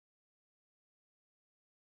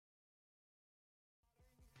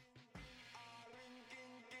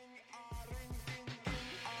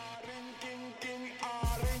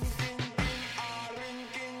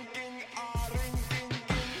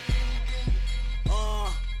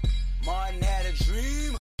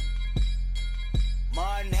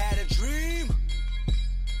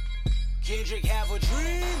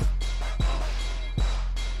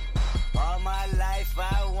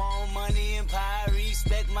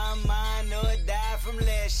my mind or die from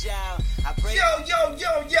less shout. I pray.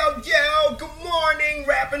 Yo, good morning,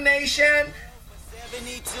 Rapper Nation.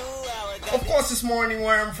 72 Of course it's morning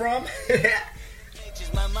where I'm from.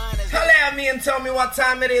 Holla at me and tell me what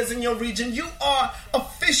time it is in your region. You are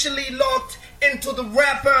officially locked into the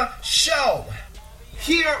Rapper Show.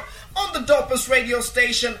 Here on the dopest radio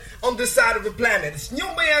station on this side of the planet. It's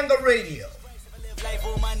Nyumba Radio.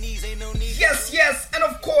 Yes, and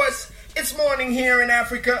of course, it's morning here in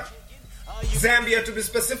Africa. Zambia to be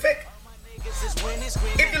specific.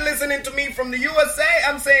 If you're listening to me from the USA,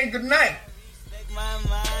 I'm saying good night.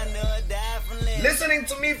 Listening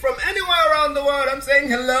to me from anywhere around the world, I'm saying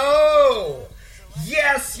hello.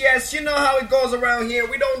 Yes, you know how it goes around here.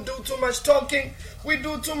 We don't do too much talking, we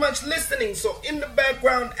do too much listening. So in the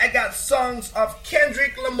background, I got songs of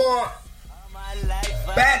Kendrick Lamar,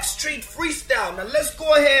 Backstreet Freestyle. Now let's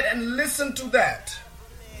go ahead and listen to that.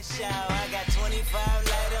 I got 25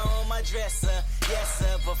 lighter on my dresser. Yes,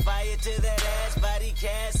 sir, put fire to that ass, body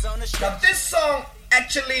cast on the stretcher. Now this song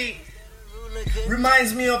actually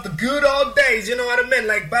reminds me of the good old days, you know what I mean?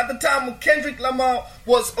 Like by the time when Kendrick Lamar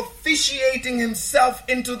was officiating himself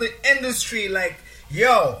into the industry, like,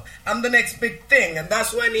 yo, I'm the next big thing. And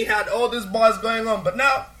that's when he had all this buzz going on. But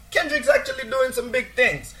now, Kendrick's actually doing some big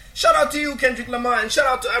things. Shout out to you, Kendrick Lamar, and shout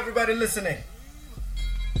out to everybody listening.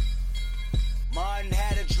 Martin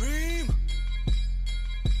had a dream.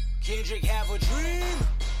 Kendrick have a dream.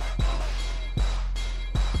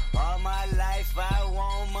 All my life I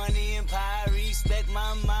want money and power. Respect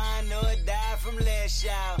my mind or die from less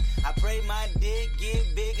shout. I pray my dick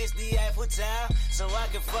get big as the Eiffel Tower, so I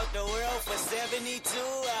can fuck the world for 72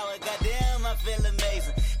 hours. Goddamn, I feel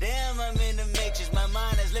amazing. Damn, I'm in the matrix. My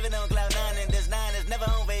mind is living on cloud nine, and this 9 is never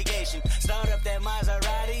on vacation. Start up that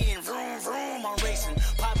Maserati and vroom vroom, I'm racing.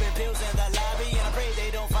 Popping pills in the lobby, and I pray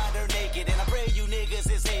they don't find her naked. And I pray you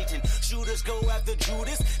niggas is hating. Shooters go after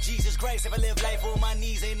Judas. Jesus Christ, if I live life on my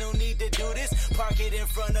knees, ain't no need to do this. Park it in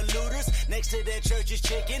front of looters. Next to that church is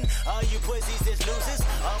chicken. All you pussies is losers.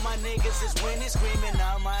 All my niggas is winning, screaming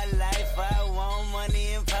all my life. I want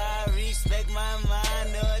money and power. Respect my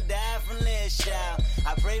mind or die from less shout.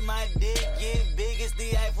 I pray my dick get big as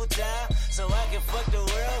the Eiffel Tower, so I can fuck the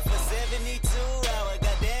world for 72 hours.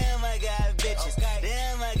 Goddamn, I got bitches.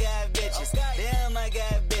 Damn, I got bitches. Damn, I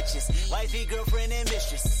got bitches. Wifey, girlfriend, and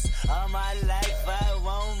mistress. All my life I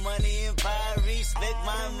want money and power. Respect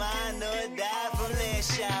my mind or die from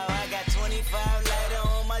less shout. I got 25 lighter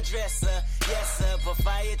on my dresser. Yes, sir, put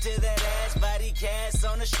fire to that ass, body cast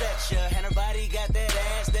on the stretcher. And her body got that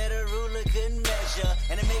ass that a ruler couldn't measure.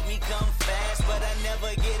 And it make me come fast, but I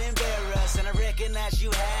never get embarrassed. And I recognize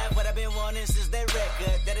you have what I've been wanting since that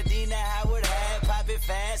record that Adina Howard had. Pop it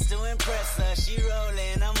fast to impress her. She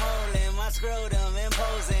rolling, I'm holding my scrotum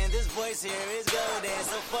imposing. This voice here is golden,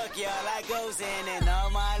 so fuck y'all, I goes in. And all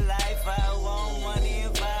my life I want money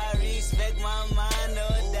and power. Respect my mind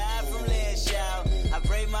or die from less shout. I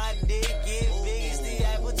pray my dick get big as the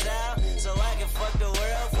Eiffel Tower, so I can fuck the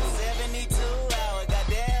world for 72 hours.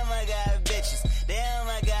 Goddamn, I got bitches. Damn,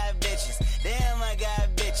 I got bitches. Damn, I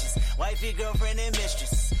got bitches. Wifey, girlfriend, and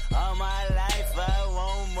mistress. All my life I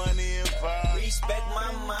want money and power. Respect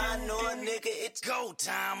my mind or nigga, it's go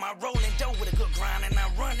time. I roll in dough with a good grind, and I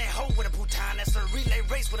run that hoe with a bouton. That's a relay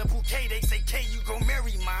race with a bouquet. They say, K, you gon'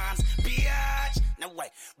 marry mines. Biatch, no way.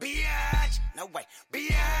 Biatch, no way.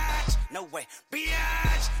 Biatch, no way.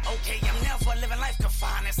 Biatch. Okay, I'm never living life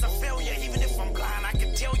confined. It's a failure, even if I'm blind. I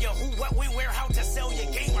can tell you who, what, when, where, how to sell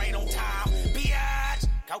your game right on time. Biatch,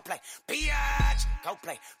 go play. Biatch, go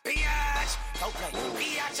play. Biatch, go play.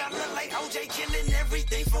 Biatch, I look like OJ killing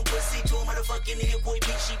everything from pussy to a motherfucking hit boy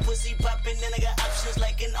beat. She pussy popping, and I got options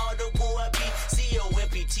like an audible. I beat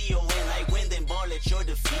C-O-M-P-T-O-N, like win then ball at your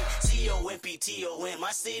defeat. C-O-M-P-T-O-N,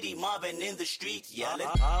 my city mobbing in the street, yelling.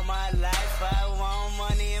 All my life I want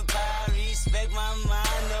money and power. Respect my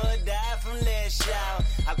mind or die from less shout.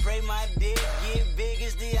 I pray my dick get big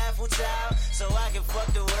as the Eiffel Tower, so I can fuck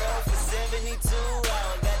the world for 72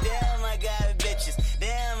 hours. Goddamn, I got bitches.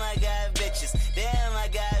 Damn, I got bitches. Damn, I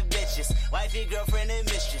got bitches. Wifey, girlfriend, and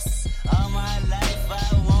mistress. All my life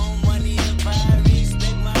I want money and power.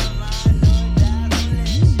 Respect my mind or die from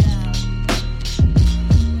less shout.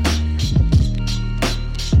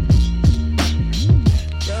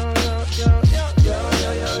 Yo, yo, yo, yo, yo,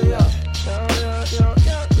 yo, yo, yo.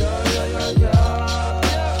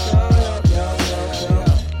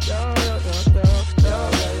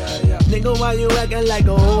 Nigga, why you acting like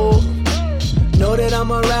a hoe? Know that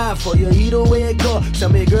I'ma ride for you either way it go. Tell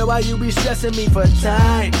me, girl, why you be stressing me for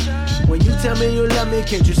time? When you tell me you love me,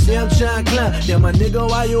 can't you see I'm trying to climb? Then my nigga,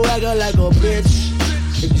 why you acting like a bitch?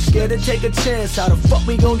 If you scared to take a chance, how the fuck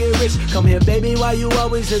we gon' get rich? Come here, baby, why you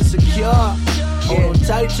always insecure? Hold on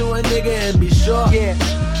tight to a nigga and be sure. Yeah,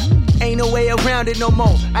 ain't no way around it no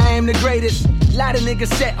more. I am the greatest. Lot of niggas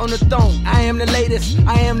sat on the throne. I am the latest.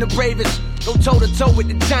 I am the bravest. Go toe to toe with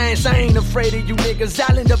the giants. I ain't afraid of you niggas.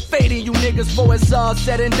 I'll end up fading you niggas before it's all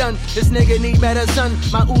said and done. This nigga need better son.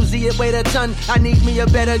 My Uzi it weighed a ton. I need me a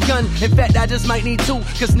better gun. In fact, I just might need two.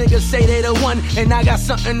 Cause niggas say they the one. And I got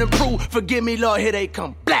something to prove. Forgive me, Lord, here they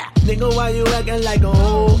come. Blah. Nigga, why you acting like a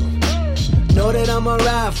hoe? Know that I'ma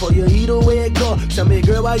ride for you either way it go. Tell me,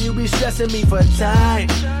 girl, why you be stressing me for time?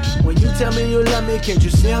 When you tell me you love me, can't you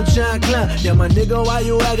see I'm trying to climb? Yeah, my nigga, why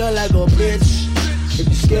you acting like a bitch? If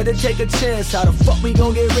you scared to take a chance, how the fuck we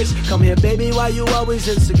gon' get rich? Come here, baby, why you always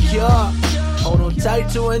insecure? Hold on tight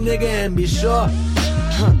to a nigga and be sure.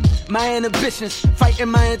 My inhibitions, fighting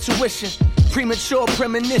my intuition. Premature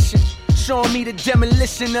premonition, showing me the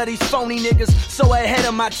demolition of these phony niggas. So ahead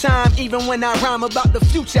of my time, even when I rhyme about the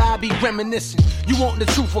future, I be reminiscing. You want the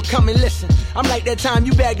truth, well come and listen. I'm like that time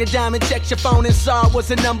you bagged a dime and checked your phone and saw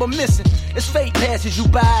what's a number missing. It's fake passes you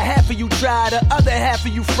buy, half of you try, the other half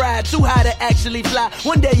of you fried. Too high to actually fly,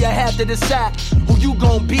 one day you have to decide who you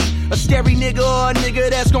gon' be. A scary nigga or a nigga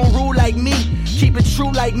that's gon' rule like me. Keep it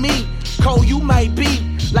true like me, cold you might be.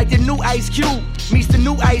 Like the new Ice Cube, meets the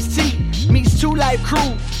new Ice-T, meets Two Life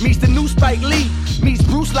Crew, meets the new Spike Lee, meets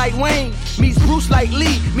Bruce like Wayne, meets Bruce like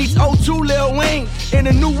Lee, meets O2 Lil Wayne, and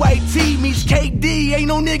a new white tee, meets KD, ain't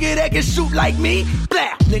no nigga that can shoot like me,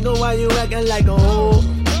 blah. Nigga, why you acting like a hoe?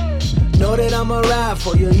 Know that I'ma ride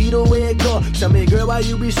for you either way it go. Tell me, girl, why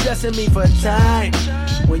you be stressing me for time?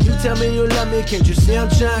 When you tell me you love me, can't you see I'm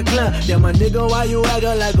trying to climb? Yeah, my nigga, why you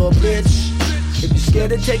acting like a bitch? If you scared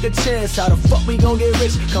to take a chance, how the fuck we gon' get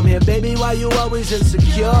rich? Come here, baby, why you always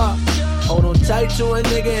insecure? Hold on tight to a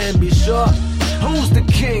nigga and be sure. Who's the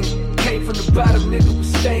king? Came from the bottom, nigga,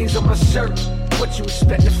 with stains on my shirt. What you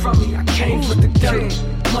expected from me? I came from the dirt.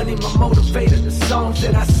 Money my motivator, the songs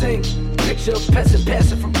that I sing. Picture a peasant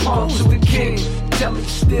passing from palm to the king. Tell me you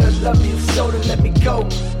still love me, if so then let me go.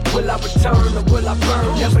 Will I return or will I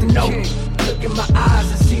burn? Never know. Look in my eyes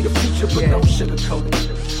and see the future, but don't sugarcoat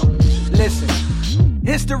it. Listen,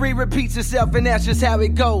 history repeats itself and that's just how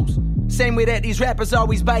it goes. Same way that these rappers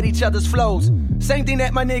always bite each other's flows. Same thing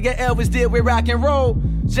that my nigga Elvis did with rock and roll.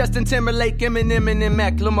 Justin Timberlake, Eminem, and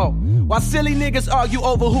Macklemore. While silly niggas argue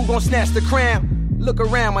over who gon' snatch the crown. Look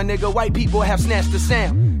around, my nigga, white people have snatched the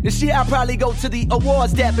sound. This year I'll probably go to the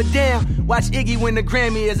awards, dapper down. Watch Iggy win the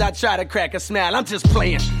Grammy as I try to crack a smile. I'm just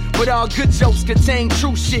playing, but all good jokes contain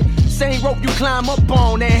true shit. Same rope you climb up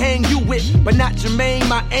on and hang you with, but not Jermaine,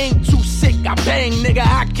 my aim too sick. I bang, nigga,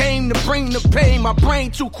 I came to bring the pain. My brain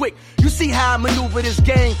too quick. You see how I maneuver this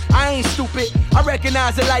game. I ain't stupid. I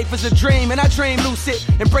recognize that life is a dream, and I dream lucid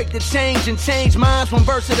and break the change and change minds one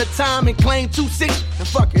verse at a time and claim 2-6. And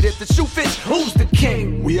fuck it, if the shoe fits, who's the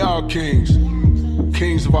king? We are kings.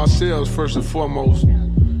 Kings of ourselves first and foremost.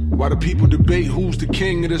 While the people debate who's the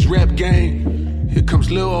king of this rap game, here comes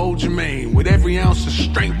Lil old Jermaine with every ounce of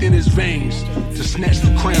strength in his veins to snatch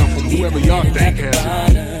the crown from whoever y'all think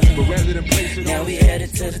has it. But rather than place it now we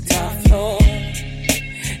headed to the top floor,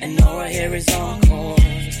 and all I hear is encores.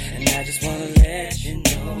 And I just wanna let you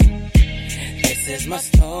know, this is my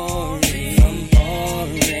story, from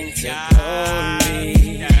boring to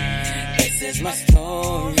glory. This is my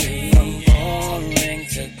story, from boring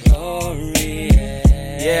to glory.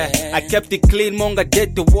 Yeah, I kept it clean, monga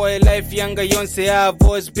dead the boy. Life younger, Yonce, I've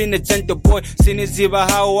always been a gentle boy. Siniziba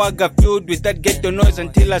how I got filled with that ghetto noise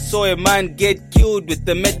until I saw a man get killed with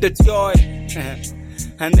the method toy.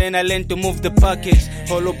 And then I learned to move the package.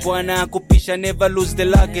 Holo bwana kupisha, never lose the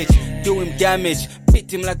luggage. Do him damage,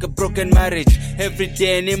 beat him like a broken marriage. Every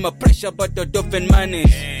day I need my pressure, but I don't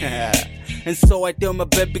manage. And so I tell my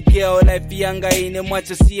baby girl, life yanga ine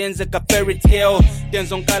mwacha sienze ka fairy tale.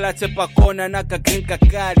 Tenzo nkala tepa kona naka green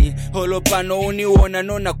kakari. Holo pano uniwona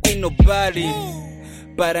nona queen nobody.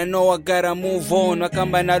 But I know I gotta move on.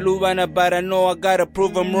 Wakamba na lubana, but I know I gotta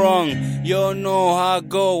prove I'm wrong. You know how I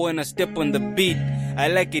go when I step on the beat. I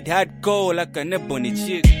like it hardcore like a nebony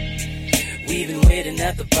chick. We've been waiting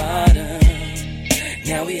at the bottom,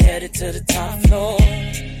 now we headed to the top floor,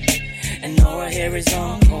 and all I hear is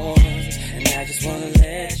encores. And I just wanna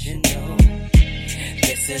let you know,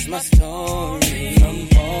 this is my story, from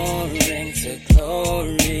boring to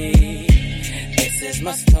glory. This is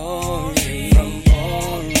my story, from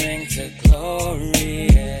boring to glory.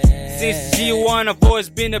 Since G1 I've always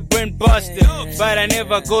been a brain buster, but I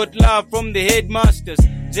never got love from the headmasters.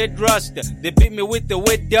 Jet Rasta, they beat me with the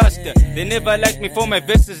wet duster. They never liked me for my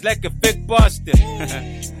verses like a fake buster.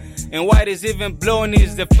 And what is even blown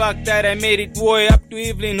is the fact that I made it way up to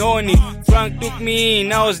Evelyn Honey. Frank took me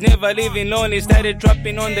in, I was never living lonely. Started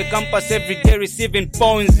trapping on the campus every day, receiving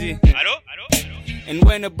Ponzi. And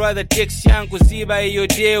when a brother takes yangu ziba iyo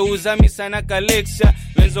day uzamisa na lecture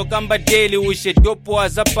wenzo kamba daily ushe dopo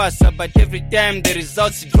azapasa, but every time the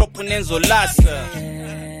results drop unenzo lasa.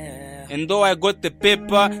 And though I got the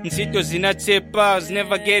paper, nsito zinachepa, I was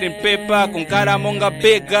never getting paper. Kunkara monga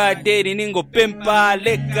bega, daily ningo pempa,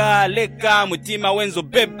 leka, mutima wenzo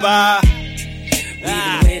pepa. We've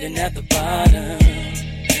been waiting at the bottom,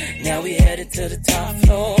 now we headed to the top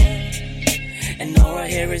floor. And all our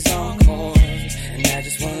hair is on course, and I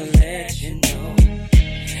just wanna let you know,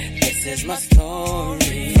 this is my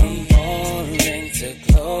story, from boring to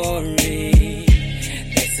glory.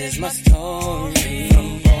 This is my story,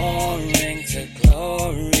 from boring to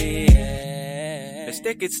glory, yeah. Let's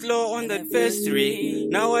take it slow on that vestry.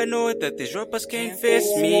 Now I know that these rappers can't face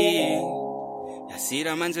me. I see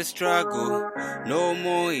the man's a struggle, no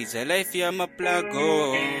more, it's a life, yeah, I'm a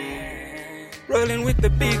plago. Rolling with the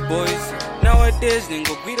big boys, nowadays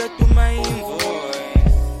ningo gwira to my invoice.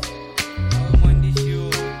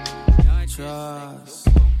 Trust.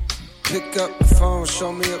 Pick up the phone,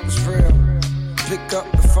 show me it was real. Pick up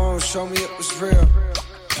the phone, show me it was real.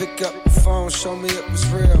 Pick up the phone, show me it was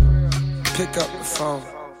real. Pick up the phone.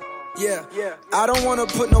 Yeah, I don't wanna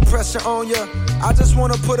put no pressure on ya, I just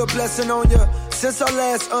wanna put a blessing on ya. Since our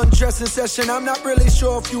last undressing session, I'm not really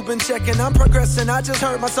sure if you've been checking. I'm progressing, I just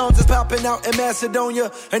heard my songs is popping out in Macedonia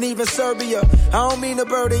and even Serbia. I don't mean to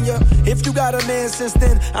burden ya, if you got a man since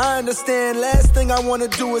then, I understand. Last thing I wanna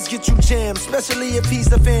do is get you jammed, especially if he's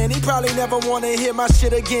a fan. He probably never wanna hear my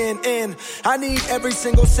shit again. And I need every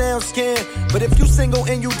single sound scan, but if you single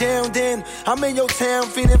and you down, then I'm in your town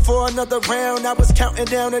feeling for another round. I was counting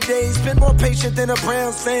down the days, been more patient than a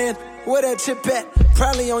Browns fan. Where that chip at?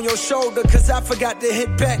 Probably on your shoulder, cause I forgot to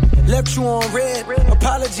hit back. Left you on red,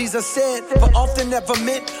 apologies I said, but often never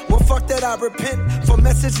meant. Well, fuck that, I repent, for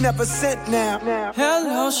message never sent now.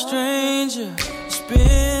 Hello stranger, it's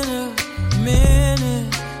been a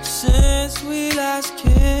minute since we last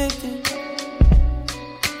kicked it.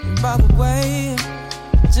 And by the way,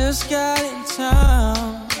 just got in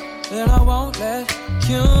town, and I won't let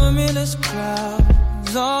cumulus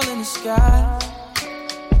clouds all in the sky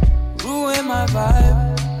ruin my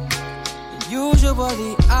vibe.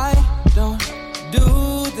 Usually I don't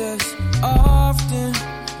do this often,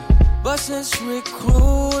 but since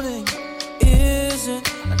recruiting isn't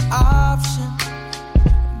an option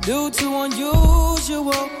due to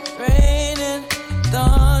unusual rain and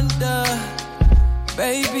thunder,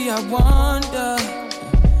 baby I wonder,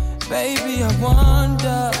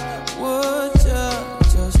 would you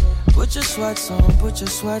just put your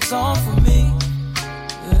sweats on for me?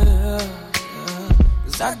 Yeah.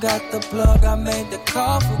 Cause I got the plug, I made the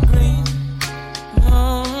call for green.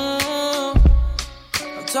 I'm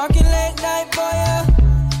talking late night for ya,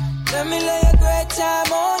 let me lay a great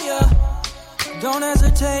time on ya. Don't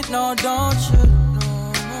hesitate, no, don't you,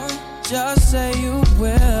 no. Just say you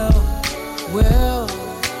will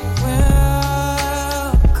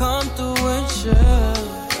come through and chill.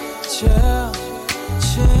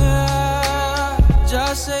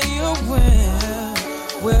 Just say you will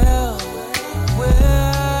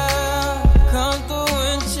come through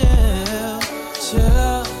and chill.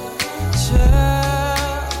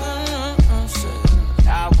 I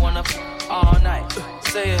wanna all night.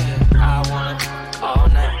 Say it. I wanna all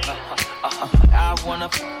night. I wanna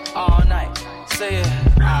all night. Say it.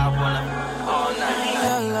 I wanna all night.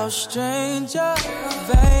 Hello stranger,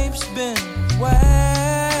 babe's been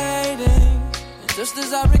waiting. And just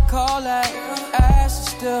as I recall, that ass is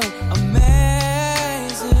still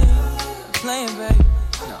amazing. I'm playing, baby.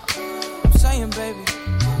 No, I'm saying, baby,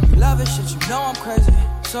 you love it, shit, you know I'm crazy.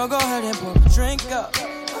 So go ahead and pour a drink up.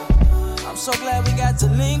 I'm so glad we got to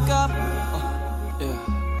link up.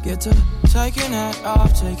 Yeah, get to taking that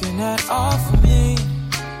off for me.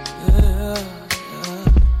 Yeah.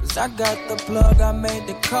 Cause I got the plug, I made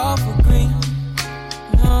the call for green.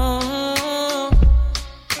 I'm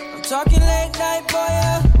talking late night for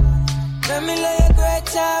ya, let me lay a great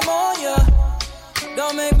time on ya.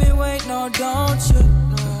 Don't make me wait, no, don't you,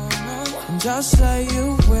 no. Just say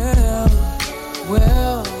you will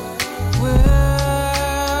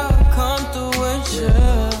come through and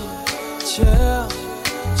chill.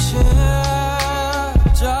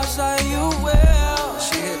 Just say you will.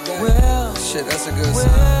 Shit, that's a good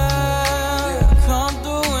sign. Come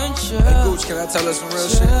through and chill. Hey, Gooch, can I tell us some real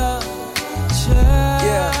shit?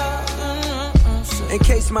 Yeah. In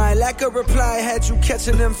case my lack of reply had you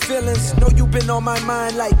catching them feelings. Know you been on my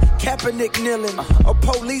mind like Kaepernick kneeling, or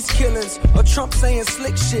police killings, or Trump saying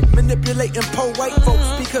slick shit, manipulating poor white folks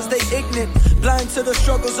because they ignorant, blind to the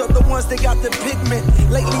struggles of the ones that got the pigment.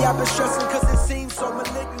 Lately I've been stressing cause it seems so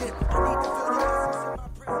malignant. I need to feel the essence of my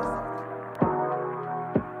presence.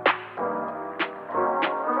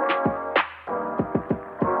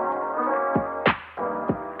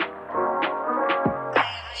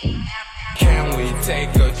 Can we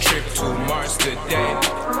take a trip to Mars today?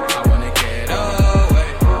 I wanna get away.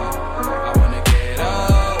 I wanna get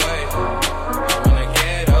away. I wanna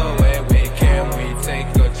get away. Wait, can we take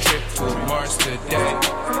a trip to Mars today?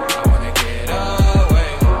 I wanna get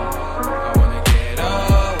away. I wanna get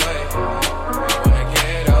away. I wanna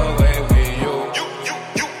get away with you.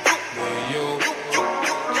 With you.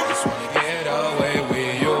 Just wanna get away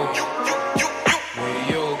with you. With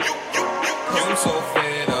you. 'Cause I'm so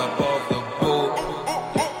fed up of the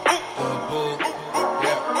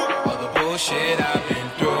shit I've been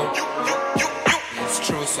through. It's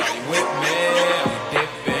true, so you with me? I'm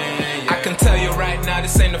dipping. Yeah. I can tell you right now,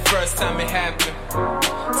 this ain't the first time it happened.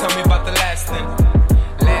 Tell me about the last thing.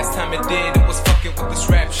 Last time it did, it was fucking with this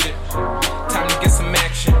rap shit. Time to get some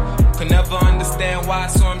action. Could never understand why,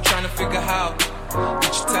 so I'm trying to figure how.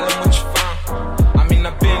 Did you tell him what you found? I mean,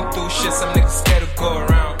 I've been through shit, some niggas scared to go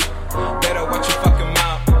around. Better watch your fucking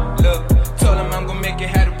mouth. Look, told him I'm gonna make it,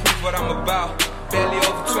 had to prove what I'm about. Barely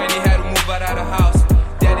over 20, had to move out of the house.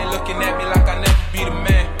 Daddy looking at me like I never be the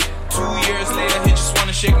man. 2 years later, he just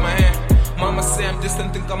wanna shake my hand. Mama say I'm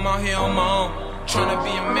distant, think I'm out here on my own. Tryna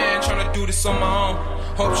be a man, tryna do this on my own.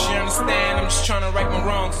 Hope she understand, I'm just tryna right my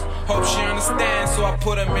wrongs. Hope she understands, so I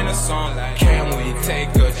put them in a song like, can we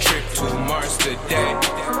take a trip to Mars today?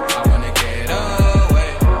 I wanna get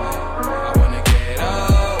away. I wanna get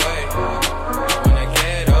away. I wanna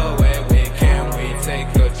get away. Wait, can we take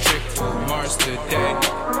a trip to Mars today?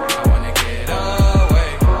 I wanna get away.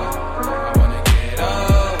 I wanna get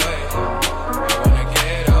away. I wanna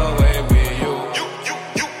get away with you.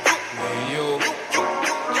 With you.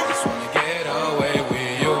 Just wanna get away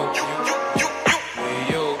with you. With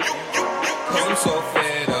you. 'Cause I'm so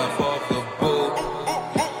fed up of the bull.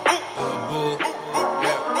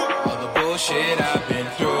 Yeah. All the bullshit I've been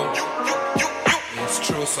through. It's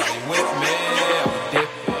true, so you with me? I'm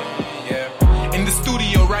dipping, yeah. In the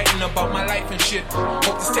studio writing about my life and shit.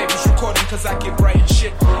 Hope this tape is recording cause I get bright and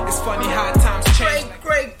shit. It's funny how times change.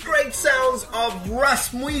 Great sounds of Russ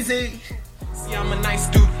Mweezy. See, I'm a nice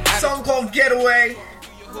dude. Song called Getaway.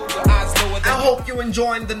 I hope you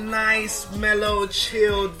enjoying the nice, mellow,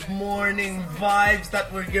 chilled morning vibes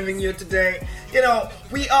that we're giving you today. You know,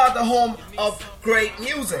 we are the home of great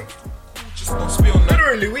music.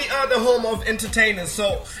 Literally, we are the home of entertainers.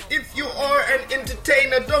 So if you are an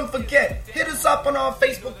entertainer, don't forget, hit us up on our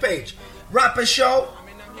Facebook page, Rapper Show.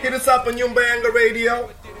 Hit us up on Nyumba Yanga Radio.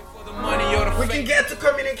 We can get to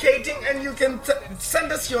communicating, and you can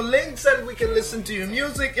send us your links, and we can listen to your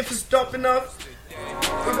music. If it's dope enough,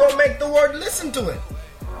 we're gonna make the world listen to it.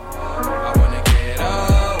 I wanna get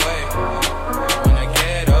away. I wanna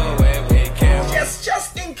get away. We can't. Yes,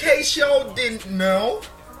 just in case y'all didn't know,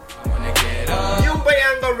 Nyumba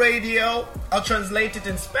Yanga Radio, I'll translate it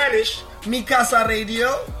in Spanish, Mi Casa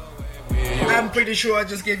Radio. I'm pretty sure I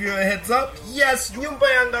just gave you a heads up. Yes, Nyumba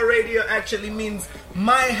Yanga Radio actually means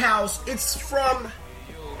my house. It's from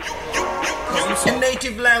a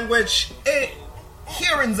native language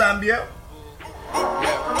here in Zambia.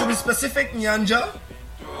 To be specific, Nyanja.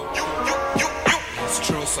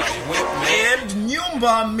 And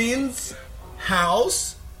Nyumba means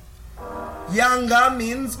house. Yanga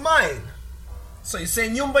means mine. So you say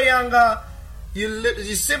Nyumba Yanga,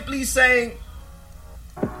 you're simply saying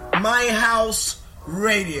my house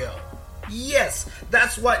radio. Yes,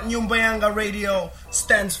 that's what Nyumba Yanga Radio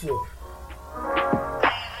stands for.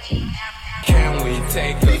 Can we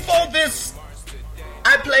take Before this,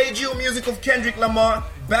 I played you music of Kendrick Lamar,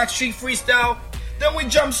 Backstreet Freestyle. Then we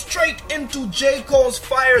jumped straight into J. Cole's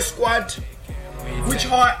Fire Squad, which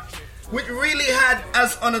really had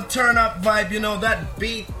us on a turn-up vibe. You know, that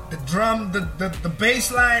beat, the drum, the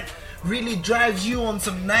bass line really drives you on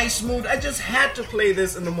some nice mood. I just had to play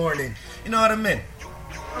this in the morning. You know what I mean?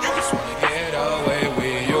 Just wanna get away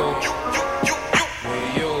with you.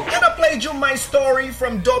 Then I played you My Story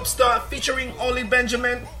from Dope Star featuring Oli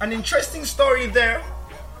Benjamin. An interesting story there.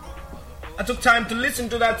 I took time to listen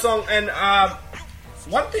to that song, and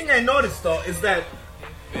one thing I noticed though is that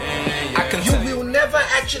you will never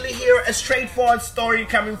actually hear a straightforward story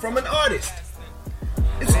coming from an artist.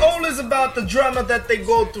 It's always about the drama that they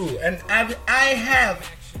go through, and I have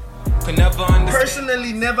could never understand.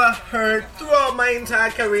 Personally, never heard throughout my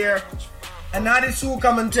entire career an artist who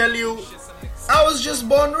come and tell you, I was just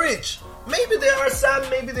born rich. Maybe there are some,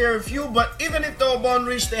 maybe there are a few, but even if they're born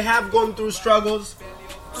rich, they have gone through struggles,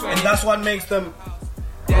 and that's what makes them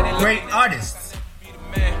great artists.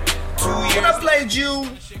 When I played you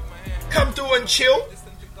Come Through and Chill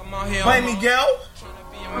by Miguel,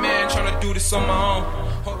 beautiful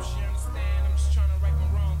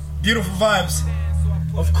vibes.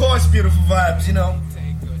 Of course, beautiful vibes, you know.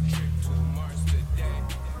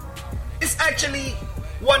 It's actually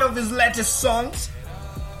one of his latest songs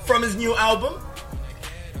from his new album.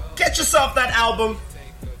 Get yourself that album.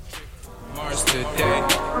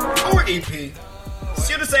 Or EP.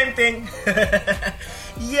 Still the same thing.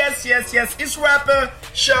 Yes. It's Rapper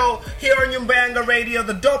Show here on Nyumba Radio,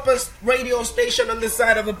 the dopest radio station on this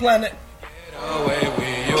side of the planet.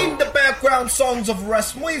 In the background, songs of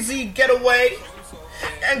Rasmuizi, Getaway.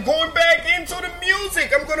 And going back into the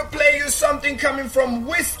music, I'm gonna play you something coming from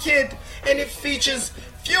Wizkid, and it features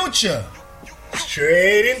Future.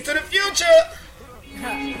 Straight into the future.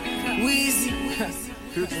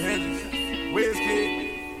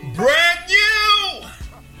 Wizkid. Brand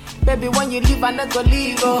new. Baby, when you leave, I not gonna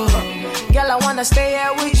leave, oh. Girl, I wanna stay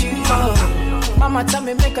here with you, oh. Mama tell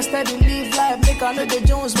me make a steady live life, make a little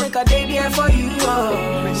Jones, make a day there for you,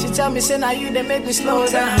 oh. She tell me, say now you, they make me slow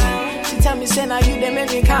down. She tell me, say now you, they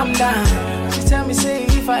make me calm down. She tell me, say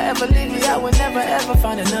if I ever leave you, I will never ever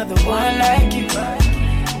find another one like you.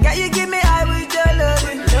 Girl, you give me high with your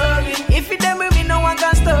loving. If you done with me, no one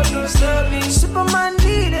can stop me. Superman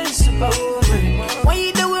needed superwoman. When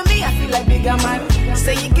you do with me, I feel like bigger man.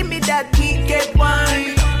 Say you give me that wicked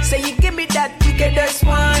wine. Say you give me that wickedest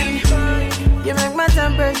wine. You make my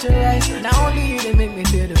temperature rise. Not only you, they make me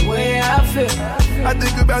feel the way I feel. I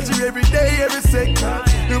think about you every day, every second.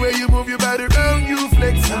 The way you move your body around, you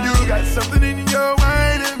flex. You got something in your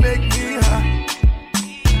wine that make me high.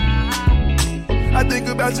 I think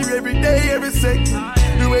about you every day, every second.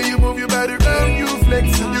 The way you move your body around, you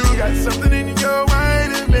flex. You got something in your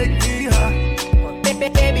wine that make me high.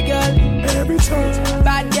 Baby girl, every time.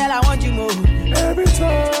 Bad girl, I want you more. Every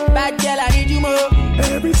time. Bad girl, I need you more.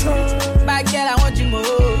 Every time. Bad girl, I want you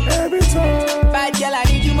more. Every time. Bad girl, I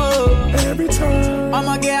need you more. Every time. I'm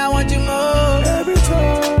a girl, I want you more. Every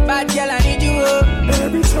time. Bad girl, I need you more.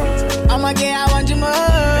 Every time. I'm a girl, I want you more.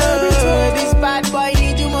 Every time. This bad boy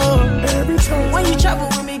need you more. Every time. When you travel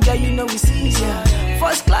with me, girl, you know it's easier.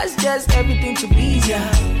 First class, just everything to be easier.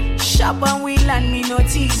 Shop and we land me no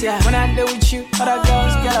teaser. When I do with you, other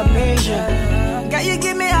girls get a measure. Girl, you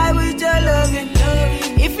give me high with your loving.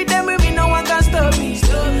 If you done with me, no one can stop me.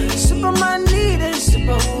 Superman needed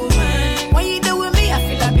superwoman. When you do with me, I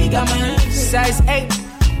feel like bigger man. Size 8,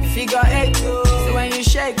 figure 8. So when you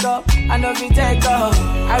shake up, I know if you take off.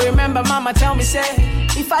 I remember mama tell me, say,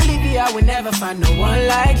 if I leave you, I will never find no one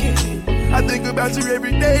like you. I think about you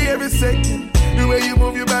every day, every second. The way you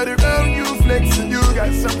move your body around, you flex. And you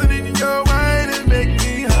got something in your wine that make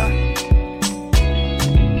me high.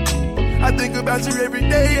 I think about you every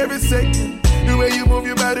day, every second. The way you move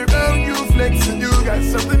your body around, you flex. And you got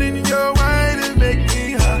something in your wine that make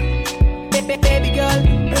me high. Baby girl,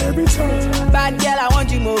 every time. Bad girl, I want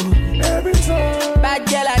you more. Every time. Bad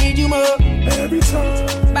girl, I need you more. Every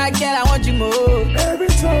time. Bad girl, I want you more. Every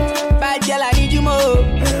time. Bad girl, I need you more.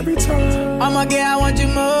 Every time. I'm a girl, I want you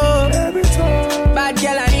more. Every time. Bad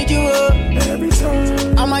girl, I need you more. Every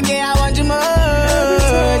time. I'm a girl, I want you more. Every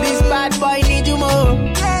time. This bad boy need you more.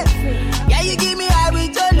 Yeah, you give me high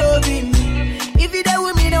with your loving. If you there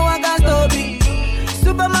with me, no one can stop me.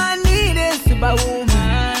 Superman needed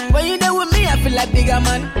superwoman. When you there with me, I feel like bigger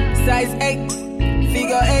man. Size 8,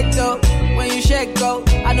 figure 8 though. When you shake go,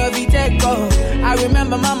 I know if you take go. I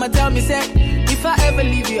remember mama tell me, say, if I ever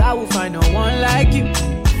leave you, I will find no one like you.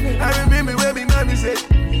 I remember when me mommy said,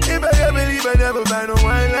 if I ever leave, I never find no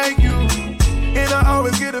one like you. And I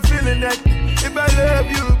always get a feeling that if I love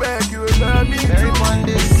you back, you will love me too.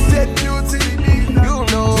 Set you to the beat, you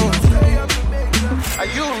know.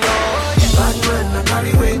 You know. Bad man, I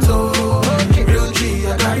carry weight, oh. Real G,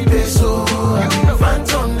 I carry peso.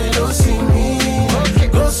 Phantom, they don't see me.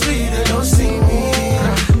 Go sweet, they don't see me.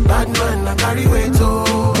 Bad man, I carry weight,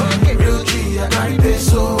 oh. Real G, I carry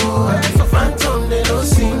peso. Phantom, they don't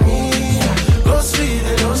see me. Go sweet,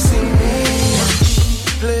 they don't see me.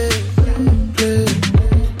 Play.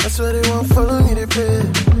 That's why they won't follow me, they play.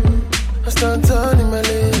 I start turning my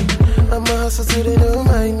lane. I'm a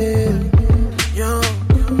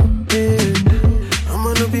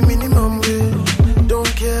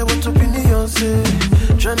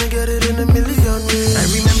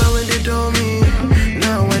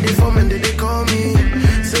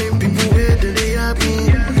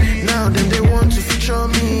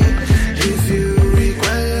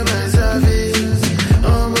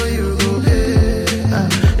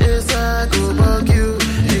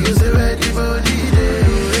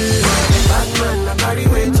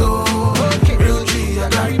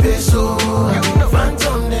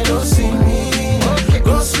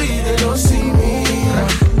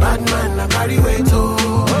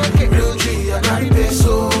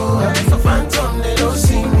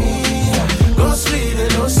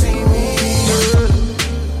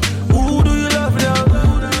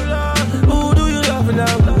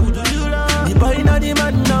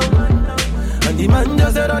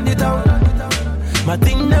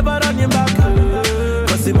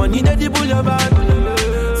money that the boulevard.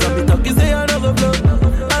 Some be talking say I don't go blow,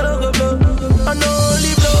 I don't go blow. I know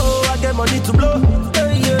only blow, I get money to blow.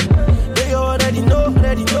 Hey, yeah. They already know.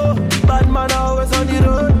 Bad man always on the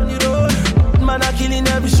road, Man are killing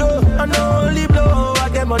every show. I know only blow, I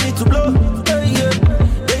get money to blow. Hey, yeah.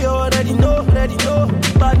 They already know.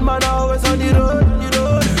 Bad man always on the road,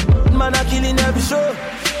 Man are killing every show.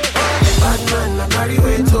 Bad man, I carry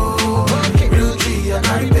weight, oh. Real G, I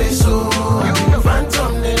carry peso.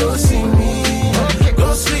 Phantom, they don't see me.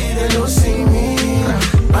 Go sweet, they don't see me.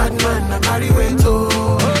 Bad man, I carry weight,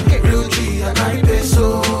 oh. Real G, I carry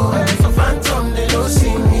peso. Phantom, they don't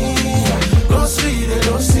see me. Go sweet, they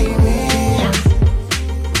don't see me.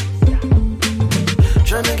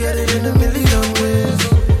 Tryna get it in a million ways.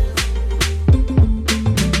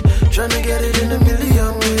 Tryna get it in a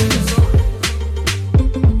million ways.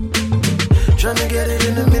 Tryna get it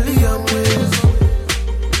in a million ways.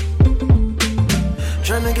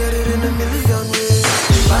 Tryna get it in a million ways.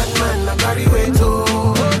 Bad man, I carry weight,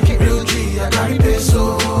 oh. Real G, I carry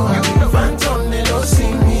peso. Phantom, they don't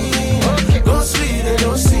see me. Go sweet, they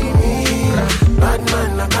don't see me. Bad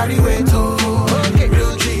man, I carry weight, oh.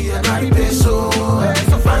 Real G, I carry peso.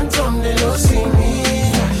 Phantom, they don't see me.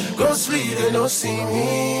 Go sweet, they don't see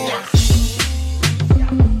me.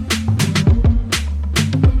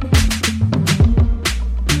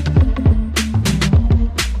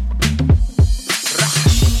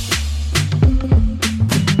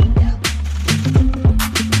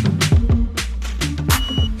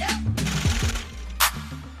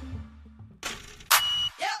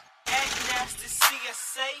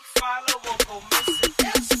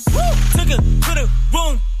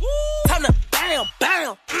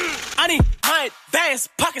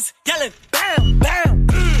 Pockets yelling, bam, bam.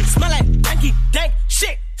 Smell like danky, dank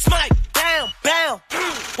shit. Smell like bam, bam.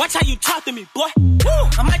 Watch how you talk to me, boy.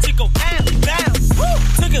 I might just go bam, bam.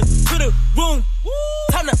 Took it to the room.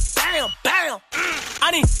 Time to bam, bam.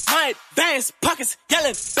 I need my advance pockets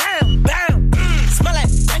yelling, bam, bam. Smell like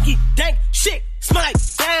danky, dank shit. Smell like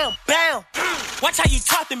bam, bam. Watch how you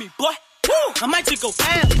talk to me, boy. I might just go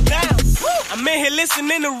bam, bam. I'm in here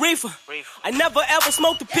listening to reefer. I never ever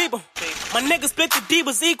smoked the people. My niggas split the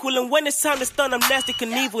divas equal, and when it's time to stun, I'm nasty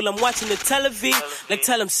Knievel. I'm watching the television, like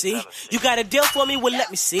tell them, see, you got a deal for me, well let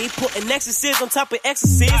me see. Putting exorcism on top of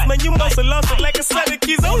exorcism. Man, you must have lost it like a set of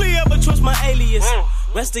keys. Only ever trust my alias.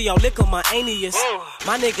 Rest of y'all lick on my anius.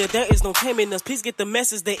 My nigga, there is no taming us. Please get the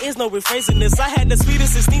message, there is no rephrasing this. I had the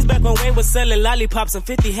sweetest 16s back when Wayne was selling lollipops and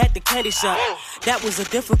 50 had the candy shop. That was a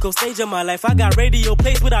difficult stage of my life. I got radio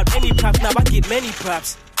plays without any props. Now I get many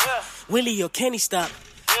props. Willie or Kenny stop.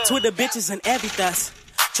 Twitter bitches and everything.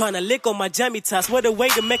 Tryna lick on my jammy toss. What a way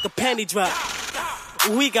to make a panty drop.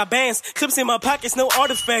 We got bands, clips in my pockets, no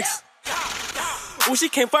artifacts. When she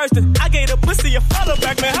came first, I gave her pussy a follow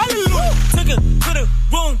back, man. Hallelujah. Took her to the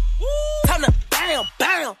room. Time to bam,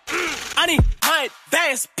 bam. I need my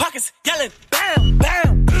advance pockets yelling, bam,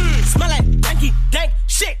 bam. Smell like danky, dank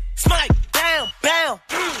shit. Smell like bam, bam.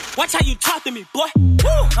 Watch how you talk to me, boy.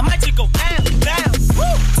 I might just go bam, bam.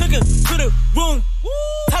 Took her to the room.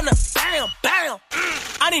 Time to bam, bam.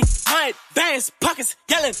 I need my advance pockets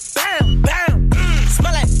yelling, bam, bam.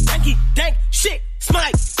 Smell like danky, dank shit. Smell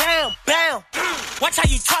like bam, bam. Watch how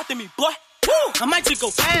you talk to me, boy. I might just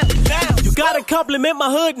go bam, bam. You gotta compliment my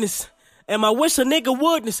hoodness. And I wish a nigga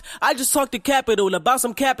wouldn't. I just talked to Capital about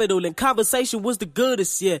some capital, and conversation was the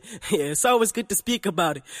goodest, yeah. It's always good to speak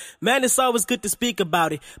about it. Man, it's always good to speak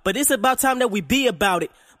about it. But it's about time that we be about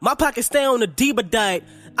it. My pockets stay on the Diva diet.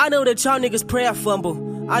 I know that y'all niggas pray I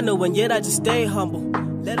fumble. I know, and yet I just stay humble.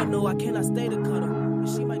 Let her know I cannot stay to cuddle. And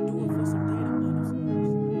she might do it for some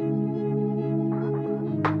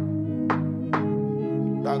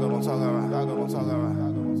data Doggo don't talk around. Doggo don't talk around.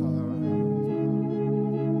 Doggo don't talk around.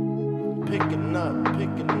 Picking up.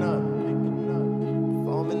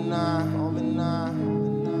 Foaming nine.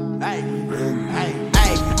 Hey.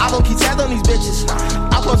 I gon' keep tabs on these bitches.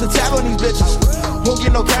 I post a tab on these bitches. Won't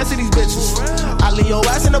get no cash to these bitches. I leave your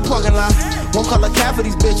ass in the parking lot. Won't call a cab for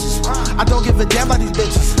these bitches. I don't give a damn about these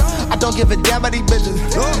bitches.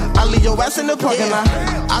 I leave your ass in the parking lot.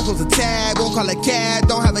 I post a tab, won't call a cab.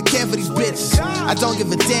 Don't have a care for these bitches. I don't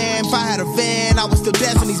give a damn. If I had a van, I would still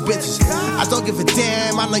dance on these bitches. I don't give a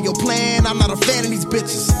damn. I know your plan. I'm not a fan of these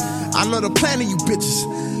bitches. I know the plan of you bitches.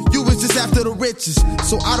 You was just after the riches,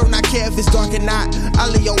 so I do not care if it's dark or not. I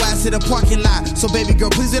leave your ass in the parking lot. So baby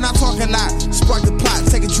girl, please do not talk a lot. Spark the plot,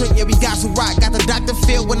 take a drink, yeah, we got some rock. Got the Dr.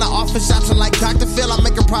 Phil when I offer shots. I'm like Dr. Phil, I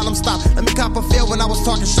make a problem stop. Let me cop a feel when I was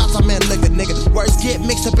talking shots. I'm in liquor, nigga. Words get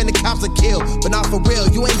mixed up in the cops are kill. But not for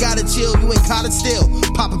real, you ain't gotta chill, you ain't caught it still.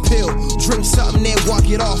 Pop a pill, drink something, then walk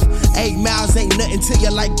it off. 8 miles ain't nothing till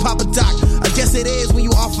you like Papa Doc. I guess it is when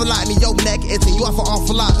you off a lot, and your neck itching, you off an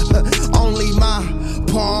awful lot. Only my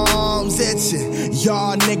palms itching.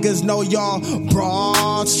 Y'all niggas know y'all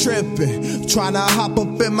broads tripping. Tryna hop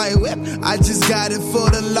up in my whip, I just got it for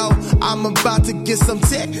the low. I'm about to get some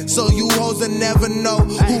tick, so you hoes will never know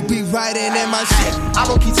who be riding in my shit. I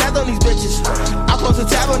don't keep tabs on these bitches. I close a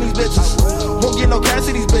tab on these bitches. Won't get no cash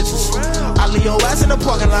to these bitches. I leave your ass in the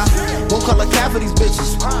parking lot. Won't call a cab for these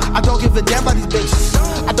bitches. I don't give a damn about these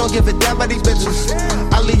bitches. I don't give a damn about these bitches.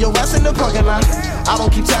 I leave your ass in the parking lot. I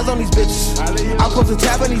don't keep tabs on these bitches. I close a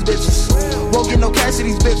tab on these bitches. Won't get no cash to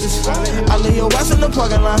these bitches. I leave your ass in the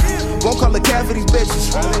parking lot. Won't call a cab for these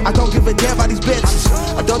bitches. I don't give a damn about these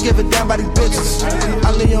bitches. I don't give a damn about these bitches.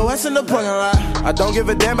 I leave your ass in the parking lot. I don't give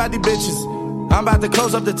a damn about these bitches. I'm about to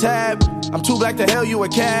close up the tab. I'm too black to hail you a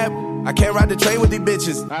cab. I can't ride the train with these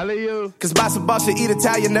bitches. Cause boss and boss should eat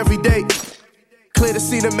Italian every day. Clear the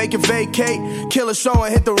scene and make it vacate. Kill a show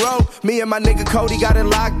and hit the road. Me and my nigga Cody got it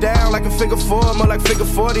locked down like a figure 4, more like figure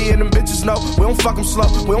 40. And them bitches know we don't fuck them slow.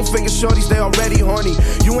 We don't finger shorties, they already horny.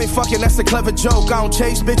 You ain't fucking, that's a clever joke. I don't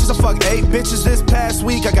chase bitches, I fuck 8 bitches this past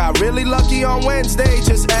week. I got really lucky on Wednesday,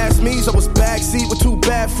 just ask me. So I was backseat with 2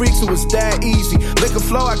 bad freaks, it was that easy. Liquor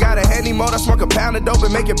flow, I got a handy mode. I smoke a pound of dope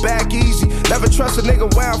and make it back easy. Never trust a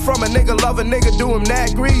nigga where I'm from. A nigga love a nigga, do him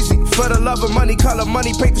that greasy. For the love of money, color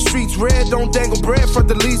money, paint the streets red. Don't dangle bread for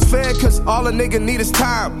the least fair, cause all a nigga need is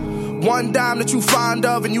time. One dime that you fond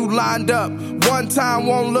of and you lined up. One time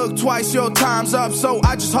won't look twice, your time's up. So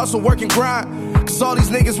I just hustle, work and grind. Cause all these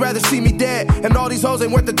niggas rather see me dead, and all these hoes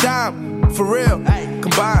ain't worth a dime. For real,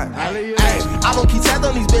 combined. Hey, I don't keep tabs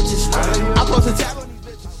on these bitches. I post a tab on these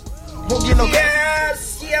bitches. Won't get no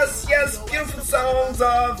Yes, beautiful songs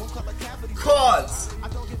of Cause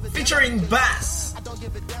featuring Bass.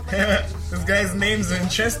 This guy's name's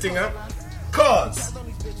interesting, huh? Cause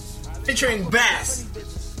featuring Bass.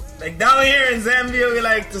 Like down here in Zambia, we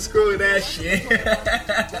like to screw with that shit.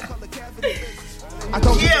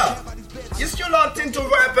 Yeah, you're still locked into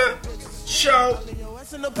Rapper Show.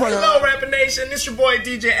 Hello, Rapper Nation. It's your boy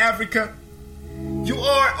DJ Africa. You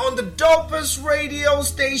are on the dopest radio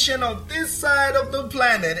station on this side of the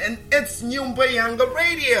planet, and it's Nyumba Yanga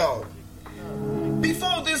Radio.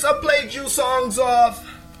 Before this, I played you songs of.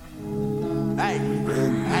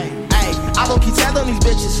 I don't keep tabs on these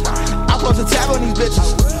bitches. I close a tab on these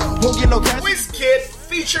bitches. Won't get no cash. Wizkid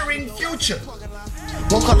featuring Future.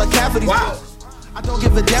 Won't call a cab for these wow. I don't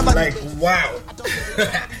give a damn about like wow.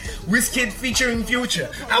 Wizkid featuring Future.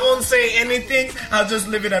 I won't say anything. I'll just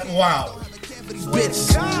leave it at wow.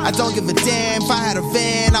 Bitch, I don't give a damn if I had a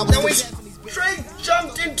van. I was then we straight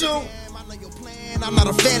jumped into. I'm not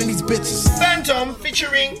a fan of these bitches. Phantom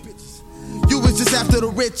featuring. You was just after the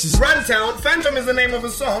riches. Runtown. Phantom is the name of a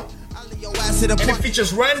song. And it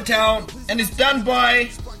features Runtown, and it's done by.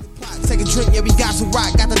 Take a drink, yeah, we got some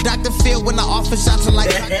rock. Got the Dr. Phil when I offer shots are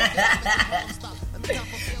like.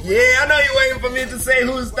 Yeah, I know you're waiting for me to say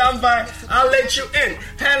who's done by. I'll let you in.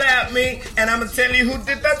 Holla at me, and I'm gonna tell you who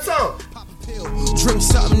did that song. Drink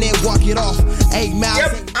something, then walk it off. 8 miles.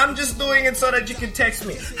 Yep, I'm just doing it so that you can text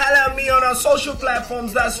me. Holla at me on our social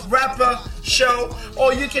platforms. That's Rapper Show,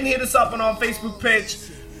 or you can hit us up on our Facebook page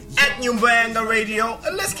at Nyumba Yanga Radio,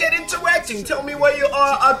 and let's get interacting. Tell me where you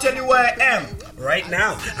are, I'll tell you where I am. Right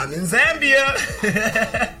now, I'm in Zambia,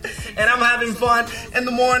 and I'm having fun in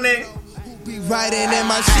the morning. Be riding in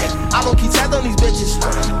my shit. I don't keep tabs on these bitches.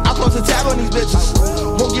 I post a tab on these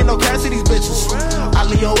bitches. Won't get no cash to these bitches. I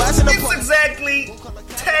leave your ass in the It's exactly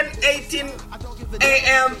 10:18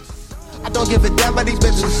 a.m. I don't give a damn about these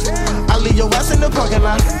bitches. I leave your ass in the parking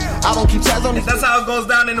lot. I don't keep tabs on these. That's how it goes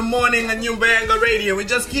down in the morning on Nyumba Yanga Radio. We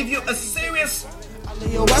just give you a serious,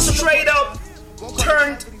 straight up,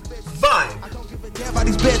 turned vibe. About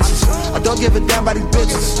these bitches. I don't give a damn about these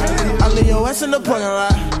bitches. I leave your ass in the parking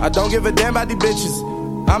lot. I don't give a damn about these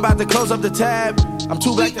bitches. I'm about to close up the tab. I'm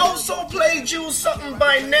too black. We also played you something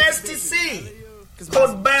by Nasty C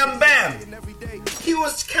called Bam Bam. He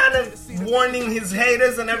was kind of warning his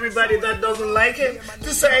haters and everybody that doesn't like him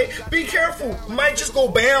to say, be careful, might just go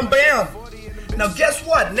bam bam. Now guess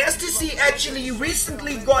what? Nasty C actually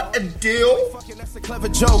recently got a deal. Clever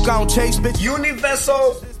joke, I don't chase bitch.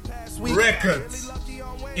 Universal Records.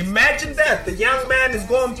 Imagine that. The young man is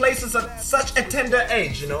going places at such a tender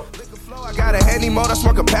age, you know. I got a handy mode, I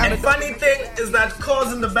smoke a pound. And funny thing is that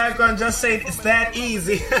Cause in the background just saying it's that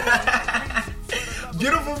easy.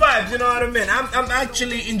 Beautiful vibes, you know what I mean? I'm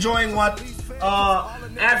actually enjoying what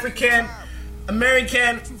African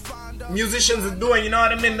American musicians are doing, you know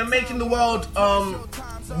what I mean? They're making the world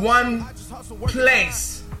one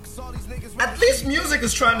place. At least music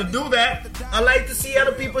is trying to do that. I like to see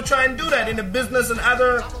other people try and do that in the business and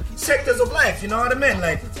other sectors of life, you know what I mean?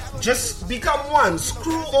 Like, just become one.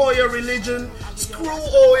 Screw all your religion, screw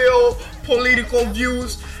all your political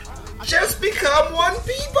views. Just become one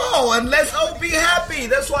people and let's all be happy.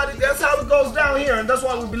 That's how it goes down here, and that's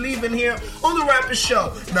what we believe in here on the Rapper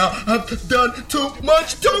Show. Now, I've done too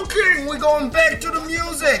much talking. We're going back to the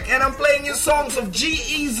music, and I'm playing you songs of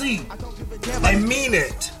G-Eazy. I mean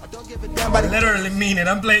it. I literally mean it.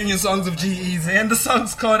 I'm playing you songs of G-Eazy, and the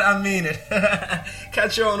song's called I Mean It.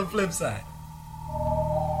 Catch you on the flip side.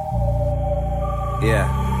 Yeah.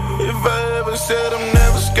 If I ever said I'm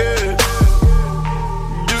never scared,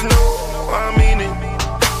 just know I mean it.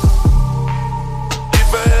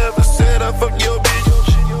 If I ever said I fuck your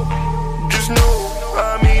bitch, just know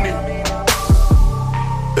I mean it.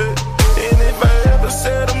 And if I ever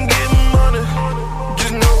said I'm getting money,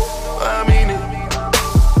 just know I mean it.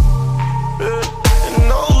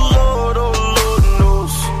 And oh Lord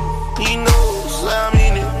knows, He knows I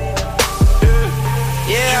mean it.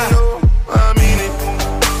 Yeah. You know I mean it.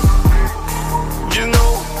 You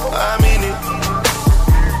know I mean it.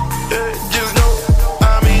 Just know I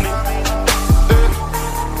mean it.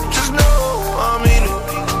 Just know I mean it.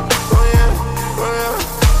 Oh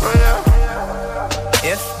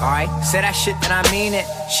yeah. If I say that shit, then I mean it.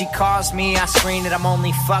 She calls me, I screen it. I'm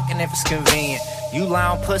only fucking if it's convenient. You lie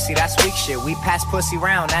on pussy, that's weak shit. We pass pussy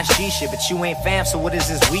round, that's G shit. But you ain't fam, so what is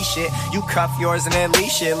this we shit? You cuff yours and then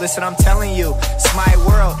leash shit. Listen, I'm telling you, it's my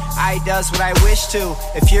world. I does what I wish to.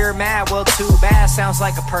 If you're mad, well, too bad. Sounds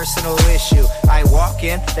like a personal issue. I walk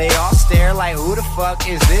in, they all stare like, who the fuck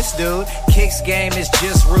is this dude? Kicks game is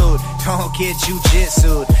just rude. Don't get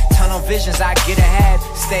jujitsu'd. Tunnel visions, I get ahead.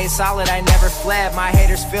 Stay solid, I never fled. My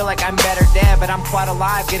haters feel like I'm better dead, but I'm quite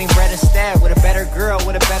alive, getting bread instead. With a better girl,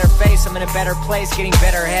 with a better face, I'm in a better place, getting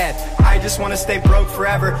better head. I just wanna stay broke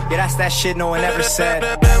forever. Yeah, that's that shit no one ever said.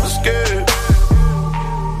 Never scared.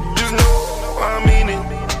 Just know I mean it.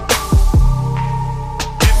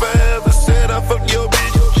 If I ever said I fuck your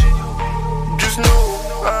bitch, just know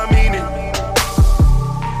I mean it.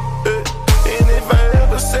 And if I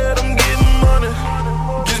ever said I'm getting money,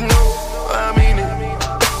 just know I mean it.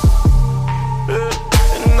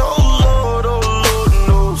 And oh Lord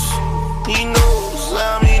knows, He knows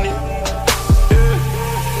I mean it.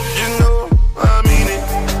 You know I mean it.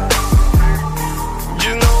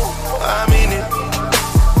 You know I mean it.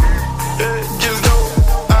 Just know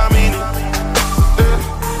I mean it.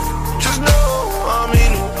 Just know I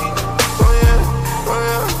mean it. Oh yeah, oh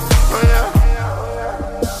yeah, oh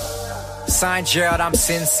yeah. Signed Gerald, I'm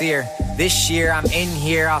sincere. This year I'm in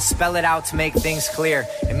here, I'll spell it out to make things clear.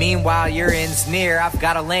 And meanwhile your end's near, I've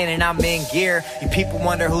got a lane and I'm in gear. You people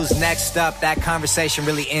wonder who's next up, that conversation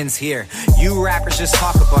really ends here. You rappers just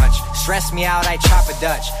talk a bunch, stress me out, I chop a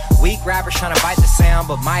Dutch. Weak rappers trying to bite the sound,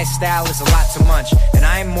 but my style is a lot to munch. And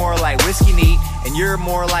I'm more like whiskey neat, and you're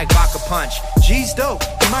more like vodka punch. G's dope,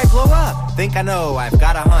 you might blow up. Think I know, I've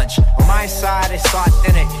got a hunch. On my side, it's all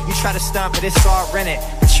authentic. You try to stump it, it's all rented.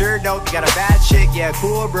 But sure dope, you got a bad chick, yeah,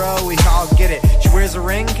 cool bro, we all get it. She wears a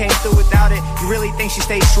ring, came through without it. You really think she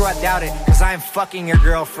stays true? I doubt it. Cause I'm fucking your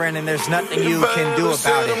girlfriend, and there's nothing you can do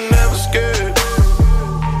about it. I'm never scared.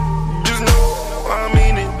 Just know I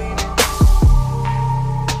mean it.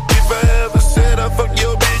 If I ever said I fuck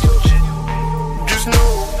your bitch, just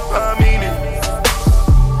know I mean it.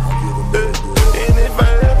 And if I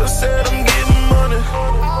ever said I'm getting money,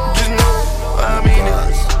 just know I mean it.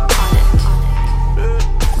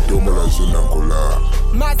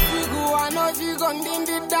 Masiku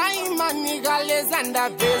anozvikondindi daima nikalezanda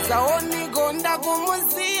pesa onigonda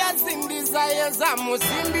kumusiya sindisayeza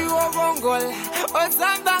musimbi wovongola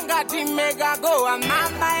osamba ngati megagoa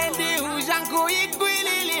mama endi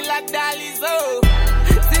ushankuigwililila dalizo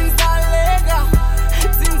sinsalega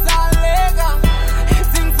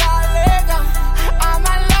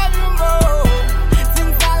I'ma love you more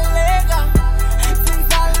sinsalega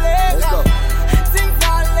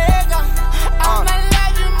I'ma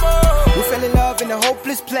love you more. We fell in love in a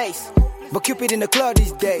hopeless place, but Cupid in the club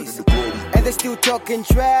these days. And they still talking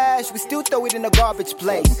trash, we still throw it in the garbage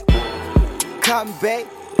place. Come babe,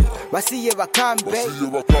 Wasieva come babe.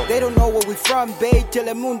 They don't know where we from babe.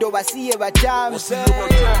 Telemundo Wasieva time babe.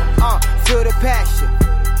 Feel the passion,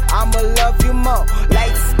 I'ma love you more.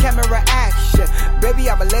 Lights, camera, action. Baby,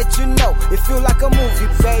 I'ma let you know. It feel like a movie,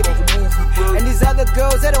 baby. And these other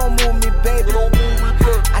girls, they don't move me, baby.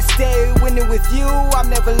 I stay winning with you, I'm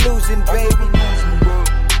never losing, baby.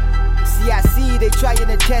 See, they trying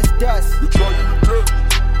to test us.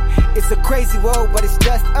 It's a crazy world, but it's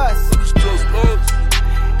just us.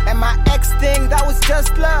 And my ex thing, that was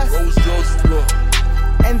just lust.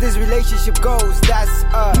 And this relationship goes, that's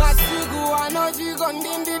us. Masiku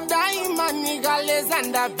anojigondindi daima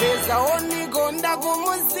nigalezanda pesa onigonda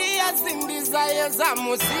kumusia sindizaye za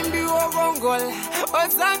musimbi wobongola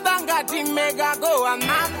osamba ngati mega goa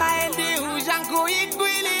mama endi ujanku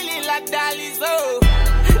igwilili la dalizo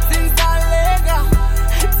sinzalega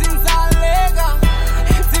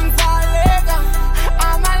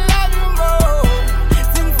I'ma love you more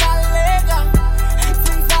sinzalega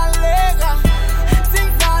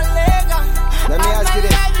let me ask you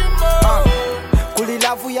this.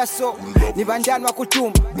 Kulilavu ya so, ni banjanwa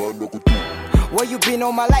kutumba. Where you been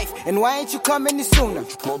all my life, and why ain't you coming any sooner?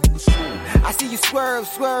 I see you swerve,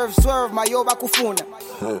 my yoba kufuna.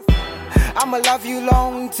 I'ma love you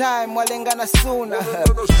long time, walengana sooner.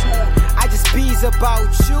 I just bees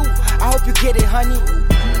about you, I hope you get it, honey.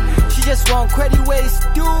 She just want credit where it's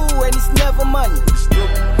due, and it's never money.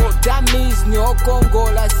 That means Nyo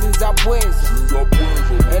Congola sinza pweza.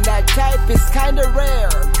 And that type is kinda rare,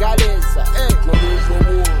 Galeza.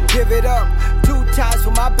 Give it up 2 times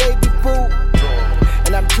for my baby boo.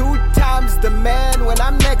 And I'm 2 times the man when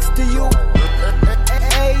I'm next to you.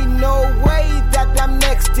 Ain't no way that I'm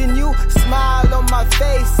next in you. Smile on my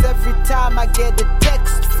face every time I get a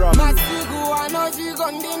text from you. Masiku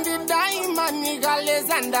anojigondindi daima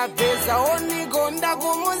nigalezanda pesa onigonda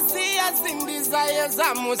kumusia sindizaye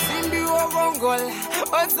za musimbi wobongola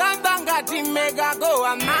osamba ngati mega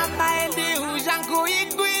goa mama endi ujanku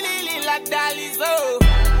igwilili la dalizo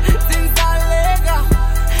sinzalega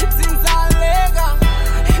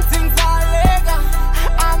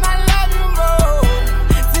I'ma love you more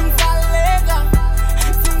sinzalega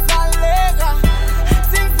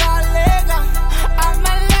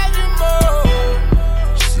I'ma love you more.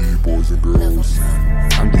 See, boys and girls,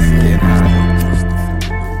 I'm just kidding.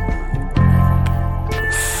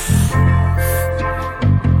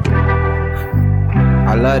 I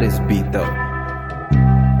love this beat though.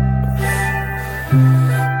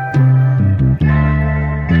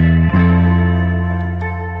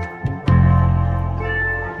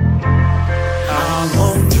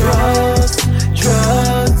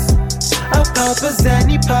 Papa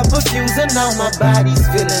Zanny, Papa Fuse, and now my body's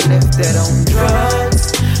feeling lifted on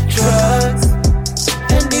drugs.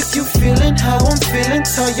 And if you feeling how I'm feeling,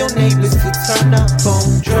 tell your neighbors to turn up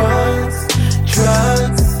on drugs.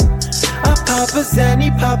 Papa Zanny,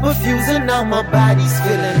 Papa Fuse, and now my body's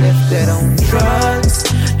feeling lifted on drugs.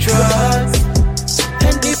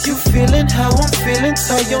 And if you feeling how I'm feeling,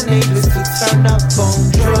 tell your neighbors to turn up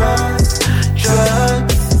on drugs.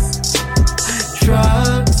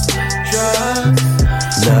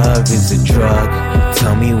 Love is a drug.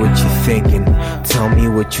 Tell me what you thinking. Tell me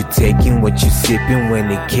what you taking, what you sipping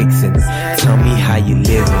when it kicks in. Tell me how you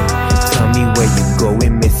living. Tell me where you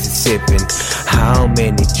going, Mississippi. How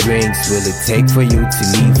many drinks will it take for you to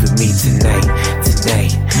leave with me tonight?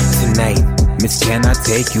 Miss, can I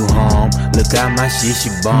take you home? Look out my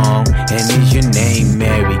shisha bomb. And is your name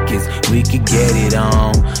Mary? Cause we could get it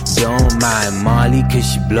on. Don't mind Molly cause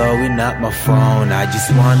she blowing up my phone. I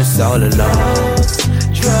just want us all alone.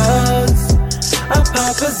 Drugs. I'm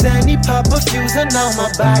Papa Zanny, Papa Fuse, and now my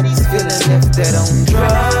body's feeling lifted on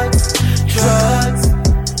drugs.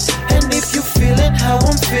 And if you feeling how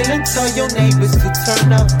I'm feeling, tell your neighbors to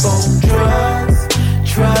turn up on drugs.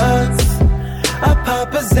 I'm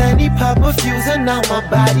Papa Zanny, Papa Fuse, and now my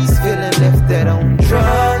body's feeling lifted on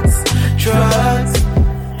drugs.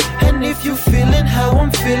 And if you feeling how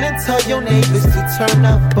I'm feeling, tell your neighbors to turn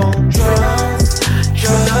up on drugs.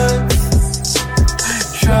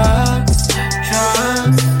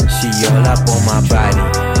 She all up on my body,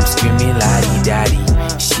 I'm screaming la-di-da-di.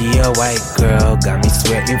 She a white girl, got me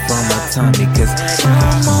sweating from my tummy cause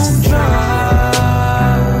I'm on drugs,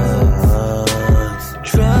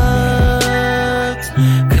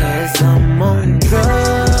 cause I'm on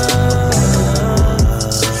drugs.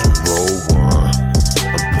 roll one.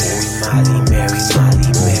 I'm pouring Molly,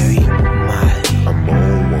 Mary, I'm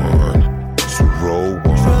on one. So roll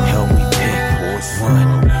one. help me pick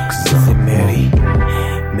one. Cause is it Mary?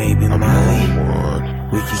 Maybe Molly.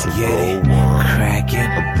 We can get it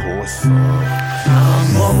crackin'.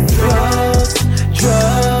 I'm on drugs.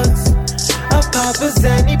 I'm Papa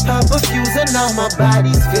Zanny, Papa Fuse, and now my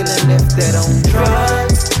body's feeling lifted on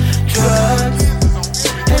drugs.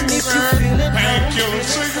 And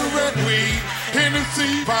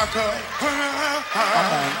vodka.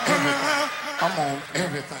 I'm on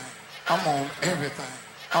everything. I'm on everything.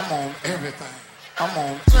 I'm on everything. I'm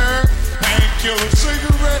on painkiller,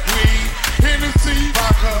 cigarette, weed, Hennessy,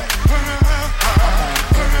 vodka. I'm on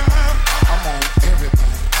everything. I'm on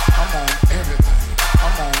everything. I'm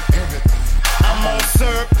on everything. I'm on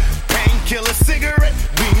syrup, painkiller, cigarette,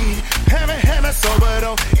 weed, hammer, sober,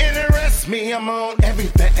 don't interest me. I'm on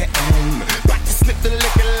everything. About to slip the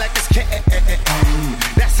liquor like it's can.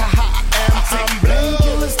 That's how hot I am. I'm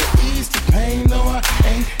painkillers to ease the pain. No, I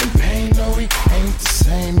ain't in pain. No, we ain't the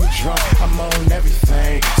same. You drunk? I'm on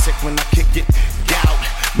everything. Sick when I kick it. Gout.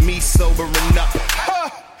 Me sobering up.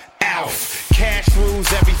 Alf. Cash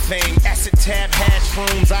rules everything. Acid tab, hash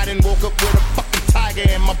rooms. I done woke up with a fucking tiger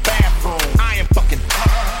in my bathroom. I am fucking.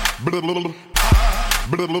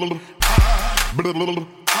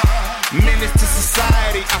 Menace to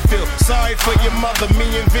society. I feel sorry for your mother.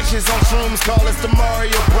 Me and Vicious on shrooms call us the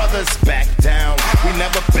Mario Brothers. Back down. We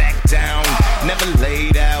never back down. Never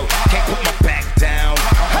laid out. Can't put my back down.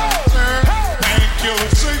 Painkiller,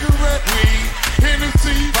 cigarette, weed,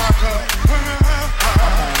 Hennessy, vodka.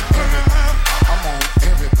 I'm on everything. I'm on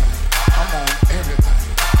everything.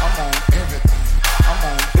 I'm on everything. I'm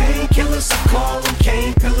on painkillers. I call them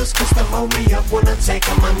cane pillars, cause they hold me up when I take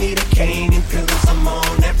them. I need a cane and pillars. I'm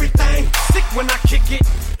on everything. Sick when I kick it,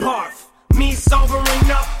 barf. Me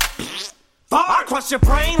sobering up. I crush your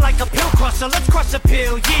brain like a pill crusher. Let's crush a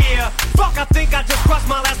pill, yeah. Fuck, I think I just crushed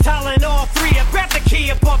my last talent, all three. I grabbed the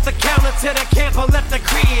key up off the counter to the camper, left the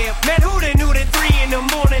crib. Man, who they knew that 3 in the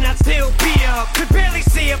morning I'd still be up. Could barely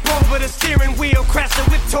see up over the steering wheel, crashing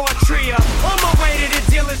with Tortria. On my way to the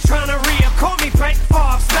dealers trying to re-up. Call me Brett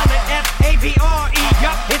Favre, spell it F-A-V-R-E.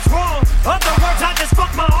 Yup, it's wrong. Other words, I just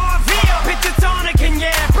fucked my RV up. Hit the tonic and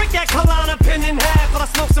yeah, break that Kalana pin in half. But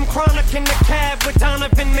I smoke some chronic in the cab with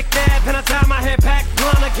Donovan McNabb. And I tie my head back,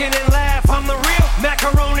 blind again and laugh. I'm the real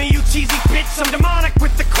macaroni, you cheesy bitch. I'm demonic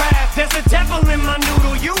with the craft. There's a devil in my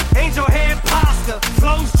noodle, you angel hair pasta.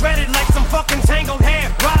 Flows dreaded like some fucking tangled hair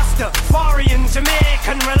roster. Farian,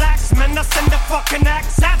 Jamaican, relax, man. I send a fucking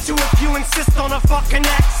axe at you if you insist on a fucking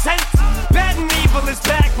accent. Bad and evil is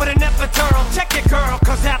back with an epidural. Check your girl,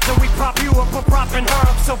 cause after we prop you up, we're propping her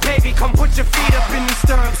up. So baby, come put your feet up in these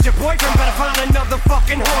stirrups. Your boyfriend better find another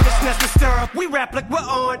fucking hornet's nest to stir up. We rap like we're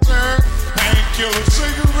on. painkiller,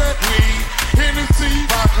 cigarette, weed, Hennessy,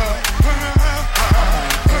 vodka. I'm on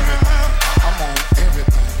everything. I'm on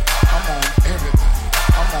everything. I'm on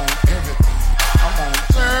everything. I'm on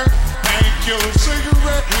painkiller,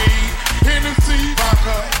 cigarette, weed, Hennessy,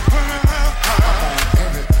 vodka. I'm on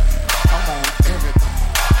everything. I'm on everything.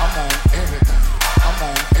 I'm on everything. I'm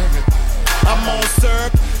on everything. I'm on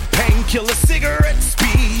syrup, painkiller, cigarette,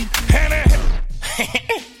 speed,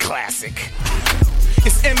 classic.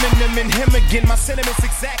 It's Eminem and him again. My sentiments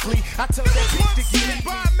exactly. I tell that bitch to get it.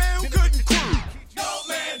 By a man who couldn't crew. Dope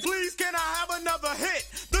man, please can I have another hit?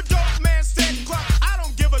 The dope man said, "Cluck, I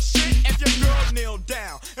don't give a shit if your girl kneel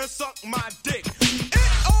down and suck my dick."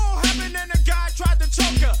 It all happened and the guy tried to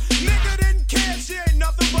choke her. Nigga didn't care, she ain't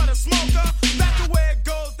nothing but a smoker. That's the way it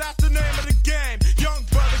goes, that's the name of the game. Young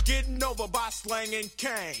brother getting over by slanging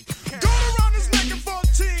cane. Go around his neck and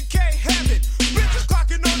 14K heaven. Bitches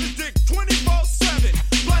clocking on his dick 24/7.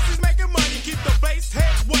 Plus he's making money, keep the bass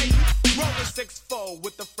heads waiting. Rolling 6-4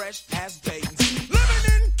 with the fresh ass baitings. Living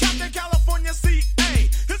in Compton, California, CA.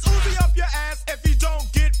 His Uzi up your ass if you don't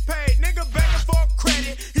get paid. Nigga begging for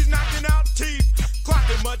credit, he's knocking out teeth.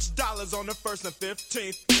 Clocking much dollars on the 1st and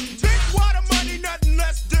 15th. Big water money, nothing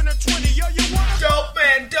less than a 20. Yo, you wanna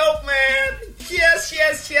dope man.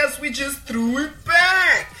 Yes, we just threw it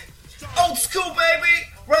back. Old school, baby.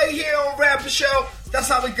 Right here on Rapper Show. That's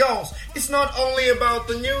how it goes. It's not only about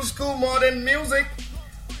the new school modern music.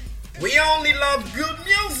 We only love good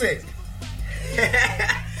music.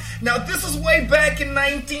 Now this is way back in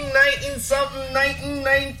 1980 something.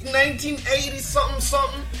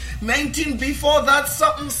 19 before that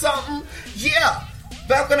something. Yeah,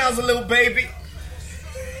 back when I was a little baby.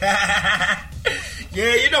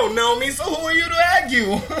 Yeah, you don't know me, so who are you to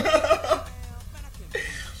argue?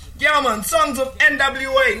 Yeah, man, songs of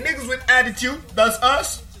NWA, niggas with attitude, that's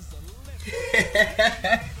us.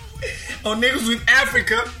 Or niggas with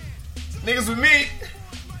Africa, niggas with me.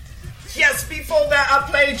 Yes, before that I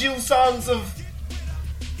played you songs of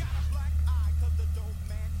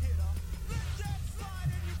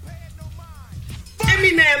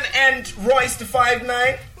Eminem and Royce the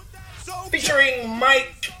 5'9", featuring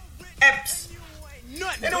Mike Epps,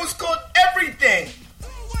 and it was called Everything.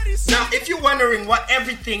 Now, if you're wondering what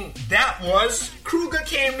everything that was, Kruger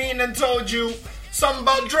came in and told you something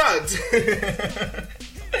about drugs.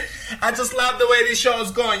 I just love the way this show is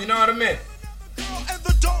going, you know what I mean? And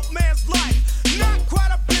the dope man's life, not quite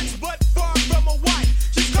a bitch, but far from a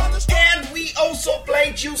wife. She's called a and we also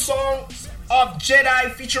played you songs of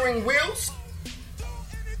Jedi featuring Wills.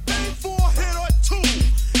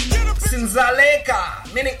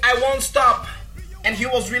 Sinzaleka, meaning I won't stop. And he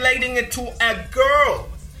was relating it to a girl.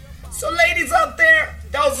 So ladies out there,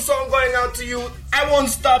 that was the song going out to you. I won't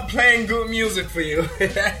stop playing good music for you.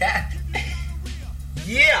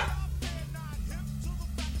 Yeah.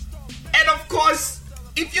 And of course,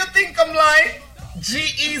 if you think I'm lying,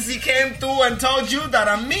 G-Eazy came through and told you that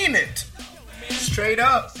I mean it. Straight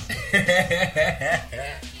up.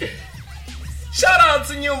 Shout out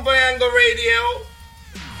to Nyumba Radio.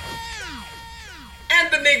 And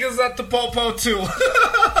the niggas at the Popo too.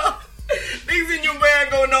 Niggas in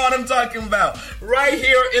Nyumba know what I'm talking about. Right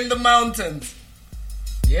here in the mountains.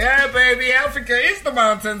 Yeah, baby, Africa is the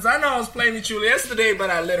mountains. I know I was playing with you yesterday, but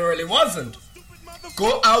I literally wasn't.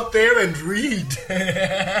 Go out there and read.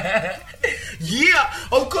 Yeah,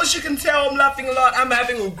 of course you can tell I'm laughing a lot. I'm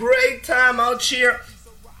having a great time out here.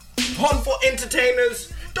 Hunt for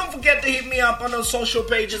entertainers. Don't forget to hit me up on those social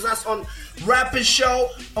pages. That's on Rapper Show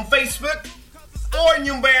on Facebook or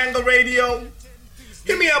Nyumba Radio.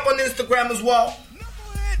 Hit me up on Instagram as well.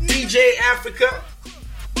 DJ Africa.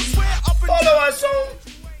 Follow us on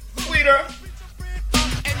Twitter.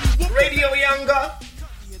 Radio Yanga.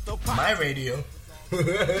 My radio.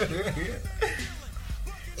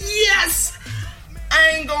 Yes!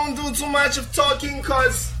 I ain't gonna do too much of talking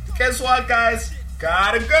cause guess what, guys?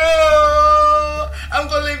 Gotta go! I'm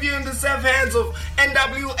gonna leave you in the safe hands of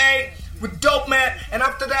NWA with Dope Man, and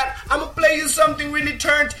after that, I'm gonna play you something really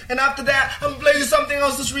turned, and after that, I'm gonna play you something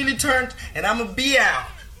else that's really turned, and I'm gonna be out.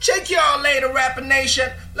 Check y'all later, Rapper Nation.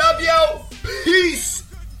 Love yo. Peace.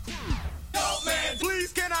 Dope Man,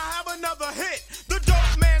 please can I have another hit? The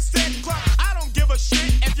Dope Man said, "Cluck, I don't give a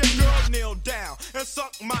shit if your girl kneel down and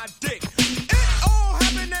suck my dick." It all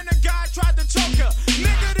happened and the guy tried to choke her.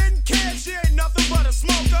 Nigga didn't care, she ain't nothing but a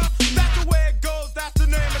smoker. That's the way it goes, that's the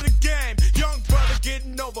name of the game. Young brother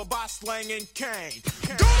getting over by slanging cane.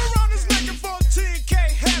 Go around his neck and 14K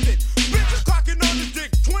heaven. Bitches clocking on his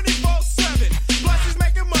dick 24/7. Plus he's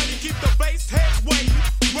making money, keep the bass heads waiting.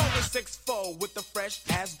 Rolling 6-4 with the fresh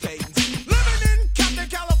ass baitings. Living in Compton,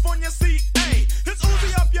 California, CA. His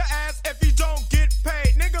Uzi up your ass if you don't get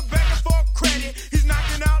paid. Nigga begging for credit, he's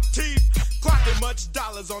knocking out teeth. Clocking much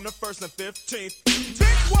dollars on the 1st and 15th.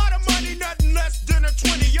 Big water money, nothing less than a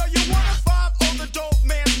 20. Yo, you want a 5? Oh, the Dope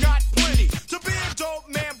Man's got plenty. To be a dope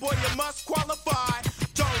man, boy, you must qualify.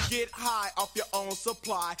 Don't get high off your own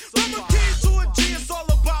supply. From a kid to a G, it's all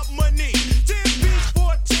about money. 10 beats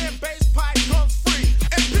for a 10 bass pipe comes free.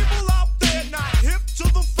 And people out there not hip to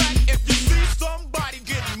the fact, if you see somebody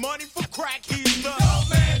getting money for crack, he's the Dope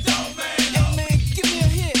Man, Dope Man. Hey man, give me a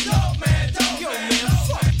hit. Dope Man, Dope Man. Yo man,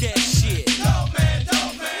 fuck that shit. Dope Man,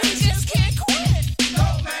 Dope Man. We just can't quit.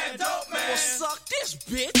 Dope Man, Dope Man. Well, suck this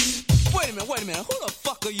bitch. Wait a minute. Who the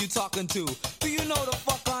fuck are you talking to? Do you know the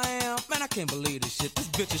fuck I am? Man, I can't believe this shit. This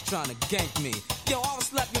bitch is trying to gank me. Yo, I will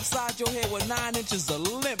slap you upside your head with 9 inches of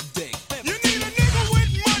limp dick. You need a nigga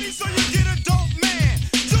with money, so you get a dope man.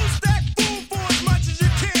 Juice that fool for as much as you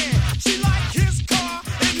can. She like his car,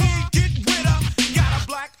 and he get with her. Got a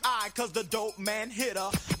black eye, cause the dope man hit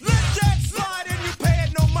her. Let that slide and you pay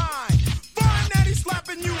it no mind. Find that he's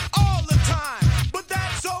slapping you all the time. But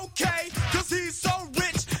that's okay, cause he's so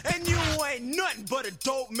rich, and you ain't nothing but a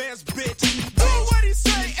dope man's bitch. Do what he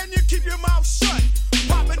say, and you keep your mouth shut.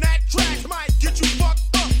 Popping that track might get you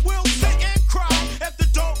fucked up. We'll sit and cry if the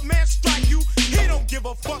dope man strike you. He don't give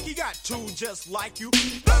a fuck, he got two just like you.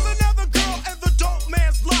 There's another girl in the dope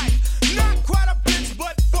man's life. Not quite a bitch,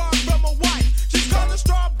 but far from a wife. She's called a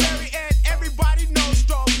Strawberry, and everybody knows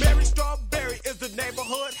Strawberry. Strawberry is the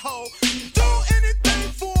neighborhood hoe. Do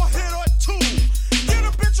anything for a hit or two. Get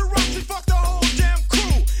a bitch around, she fuck the whole damn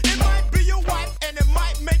crew. It might be your wife, and it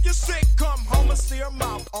might make you sick. Come home and see her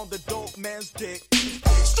mouth on the dope man's dick.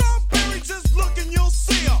 Strawberry, just look and you'll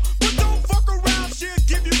see her. But don't fuck around, she'll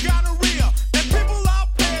give you gonorrhea. And people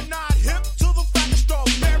out there not hip to the fact that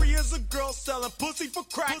Strawberry is a girl selling pussy for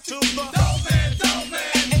crack to the Dope Man, Dope Man.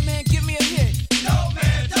 Hey man, give me a hit. Dope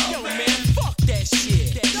Man, Dope Man. Yo man, fuck that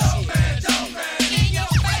shit. Dope Man, Dope Man. In your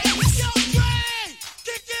face. Yo, Dre,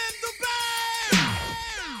 kick in the band.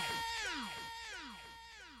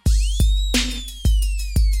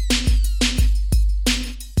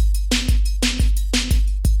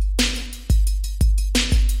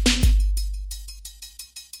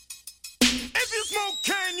 If you smoke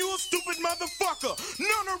can, you a stupid motherfucker.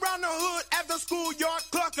 Known around the hood as the schoolyard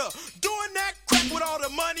clucker. Doing that crap with all the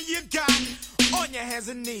money you got. on your hands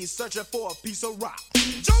and knees, searching for a piece of rock.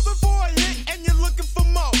 Jumping for a hit and you're looking for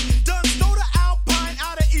more. Done stole the Alpine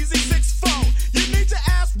out of Easy 6-4. You need to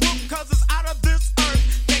ask Rook cause it's out of this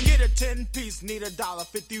earth. Can't get a 10-piece, need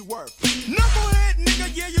 $1.50 worth. Knucklehead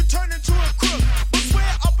nigga, yeah, you turn into a crook. But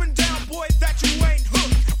swear up and down, boy, that you ain't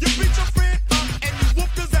hooked. You beat your friend up and you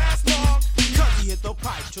whooped his ass long. Cause he hit the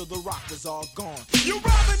pipe till the rock was all gone. You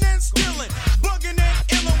robbing and stealing, bugging and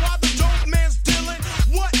illin' while the dope man's dealing.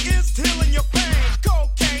 What is healing your pain?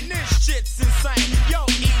 Cocaine, this shit's insane. Yo,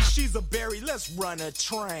 E, she's a berry, let's run a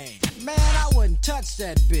train. Man, I wouldn't touch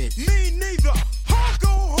that bitch. Me neither. I'll go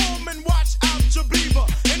home and watch out your beaver.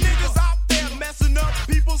 And niggas out there messing up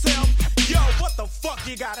people's health. Yo, what the fuck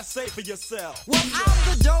you gotta say for yourself? Well,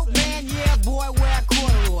 I'm the dope man, yeah, boy, wear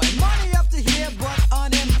corduroy. Money up to here, but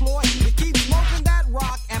unemployed. You keep smoking that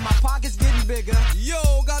rock, and my pocket's getting bigger. Yo,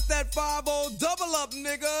 got that 5-0 double up,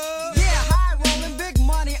 nigga. Yeah, high rolling, big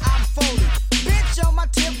money, I'm folding. Bitch on my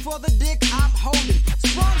tip for the dick I'm holding.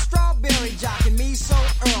 Sprung strawberry jocking me so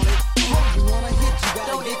early. Hope you wanna hit, you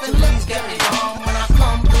gotta Don't get even your look knees at me dirty. wrong when I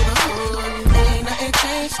come through the hood. Ain't nothing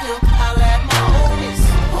changed, still holla at my homies.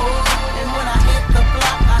 Oh, and when I hit the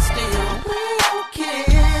block, I still will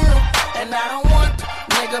kill. And I don't want to,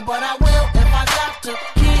 nigga, but I will if I got to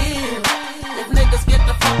kill. If niggas get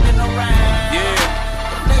the fucking around. If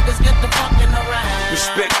niggas get the fucking around.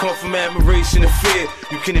 Respect come from admiration and fear.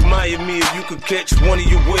 You can admire me if you could catch one of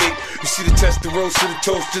your wig. You see the Testarossa, the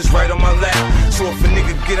toasters right on my lap. So if a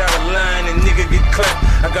nigga get out of line and nigga get clapped,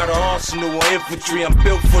 I got an arsenal of infantry. I'm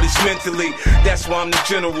built for this mentally. That's why I'm the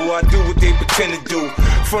general. I do what they pretend to do.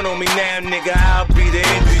 Front on me now, nigga, I'll be the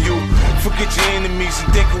end of you. Forget your enemies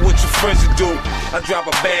and think of what your friends will do. I drop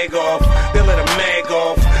a bag off, they let a mag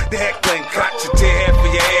off. The heckling cock to tear half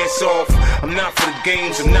of your ass off. I'm not for the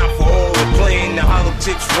games, I'm not for all the playing. The hollow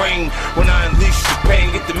tips ring when I unleash the pain.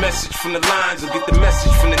 Get the message from the lines or get the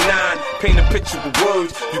message from the 9. Paint a picture with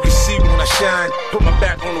words, you can see me when I shine. Put my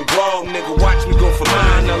back on the wall, nigga, watch me go for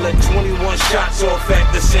mine. I let 21 shots off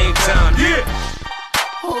at the same time, yeah.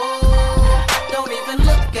 Oh, don't even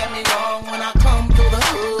look at me wrong when I come through the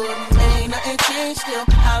hood. Ain't nothing changed, still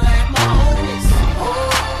holla at my homies.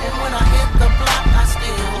 Oh, and when I hit the block, I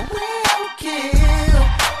still will kill.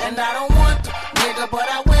 And I don't want to, nigga, but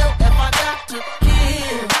I will if I got to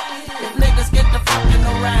kill. If niggas get the fucking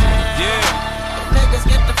around. Yeah. If niggas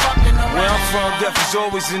get the fucking around. Where I'm from, death is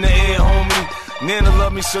always in the air, homie. Nana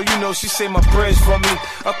love me, so you know she say my prayers for me.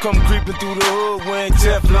 I come creeping through the hood wearing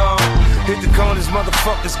Teflon. Hit the corners,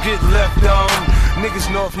 motherfuckers get left on.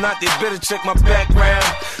 Niggas know if not, they better check my background.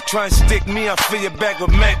 Try and stick me, I fill your back with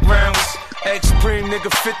Mac rounds. X-Supreme, nigga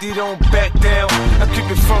 50, don't back down. I keep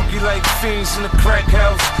it funky like fiends in the crack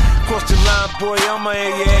house. Cross the line, boy, I'ma air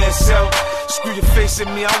your ass out. Screw your face at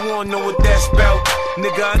me, I wanna know what that's about.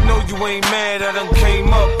 Nigga, I know you ain't mad, I done came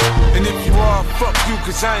up. And if you are, fuck you,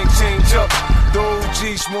 cause I ain't changed up. The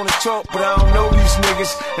OGs wanna talk, but I don't know these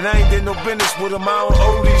niggas. And I ain't did no business with them, I don't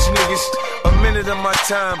owe these niggas a minute of my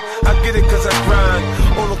time. I get it cause I grind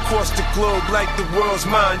all across the globe like the world's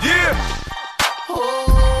mine, yeah! Oh,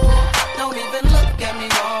 don't even look at me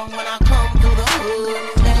wrong when I come through the hood.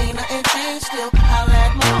 Ain't nothing changed, still holla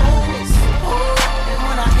at my homies. Oh, and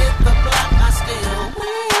when I hit the block, I still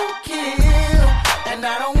will kill. And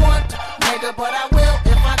I don't want to, nigga, but I will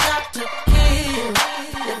if I got to kill.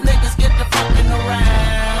 If niggas get the fucking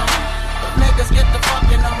around. If niggas get the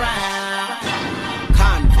fucking around.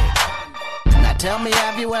 Convict. Now tell me,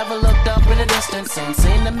 have you ever looked up in the distance and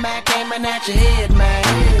seen the Mac aiming at your head, man?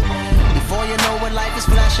 Before you know it, life is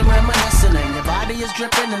flashing, reminiscing, and your body is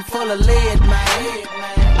dripping and full of lead, man.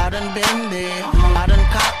 I done been there, I done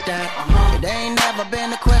copped that. It ain't never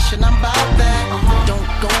been a question, I'm about that. Don't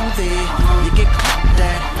go there, you get caught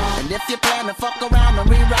that. And if you plan to fuck around and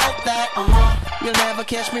reroute that, you'll never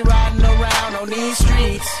catch me riding around on these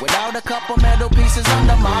streets without a couple metal pieces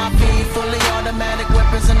under my feet. Fully automatic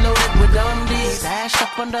weapons and loaded with dummies. Stashed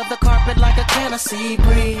up under the carpet like a Tennessee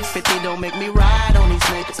breeze. 50 don't make me ride on these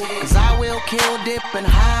niggas, cause I will kill, dip, and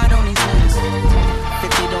hide on these niggas.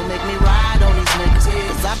 50 don't make me ride on these niggas,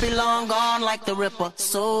 cause I be long gone like the Ripper.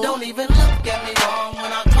 So don't even look at me wrong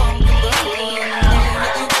when I come through the hood.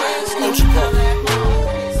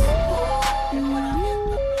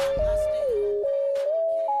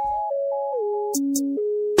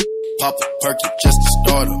 Pop a perky just to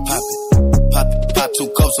start up. Pop it. Pop it. Pop 2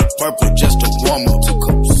 cups of purple just to warm up. 2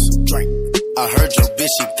 cups. Drink. I heard your bitch,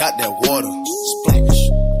 she got that water. Splash.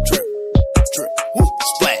 Drip. Drip. Woo.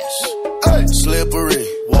 Splash. Hey. Slippery.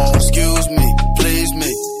 Wall. Excuse me. Please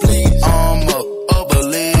me. Please. Arm up. Oh,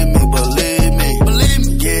 believe me. Believe me. Believe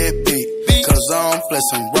me. Get beat. Cause I'm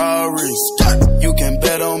flexing Rari. You can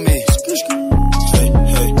bet on me.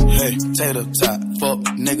 tater tot. Fuck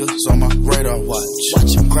niggas on my radar watch.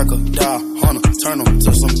 Watch him crack a die, hunter, turn him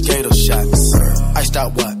to some gator shots. Iced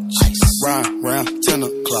out watch. Ride round 10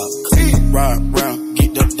 o'clock. Ride round,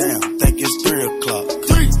 get the damn. Think it's 3 o'clock.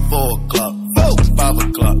 4 o'clock. 5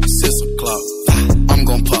 o'clock. 6 o'clock. I'm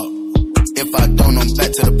gon' pop. If I don't, I'm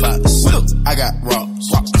back to the pots. I got rocks.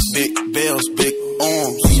 Big bells, big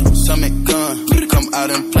arms. Stomach gun. Come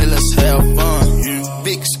out and play, let's have fun.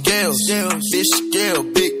 Big scales. Fish scale.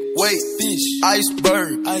 Big weight.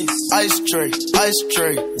 Iceberg. Ice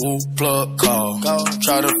tray. Woo, plug call.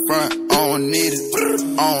 Try to front. I don't need it.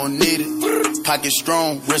 Pocket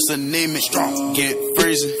strong, wrist anemic. Get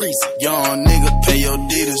freezing. Young nigga, pay your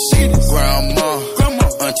deeders. Grandma,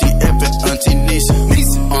 Auntie Epic, Auntie Nisa,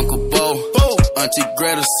 Uncle Bo, Auntie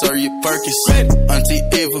Greta, serve you Perkins. Auntie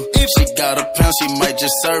Eva, if she got a pound, she might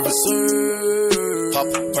just serve us. Pop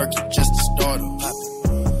a Perky, just to start her.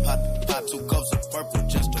 Pop 2 cups of purple,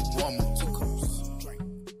 just to warm up. 2 cups. Drink.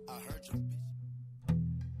 I heard you.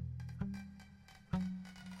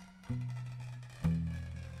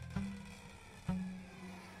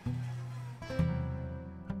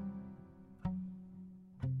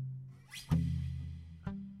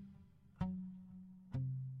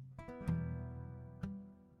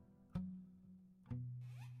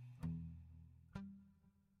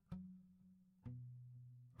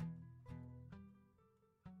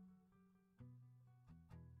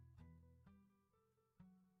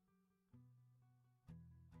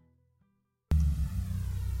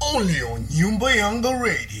 Only on Nyumba Yanga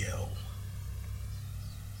Radio.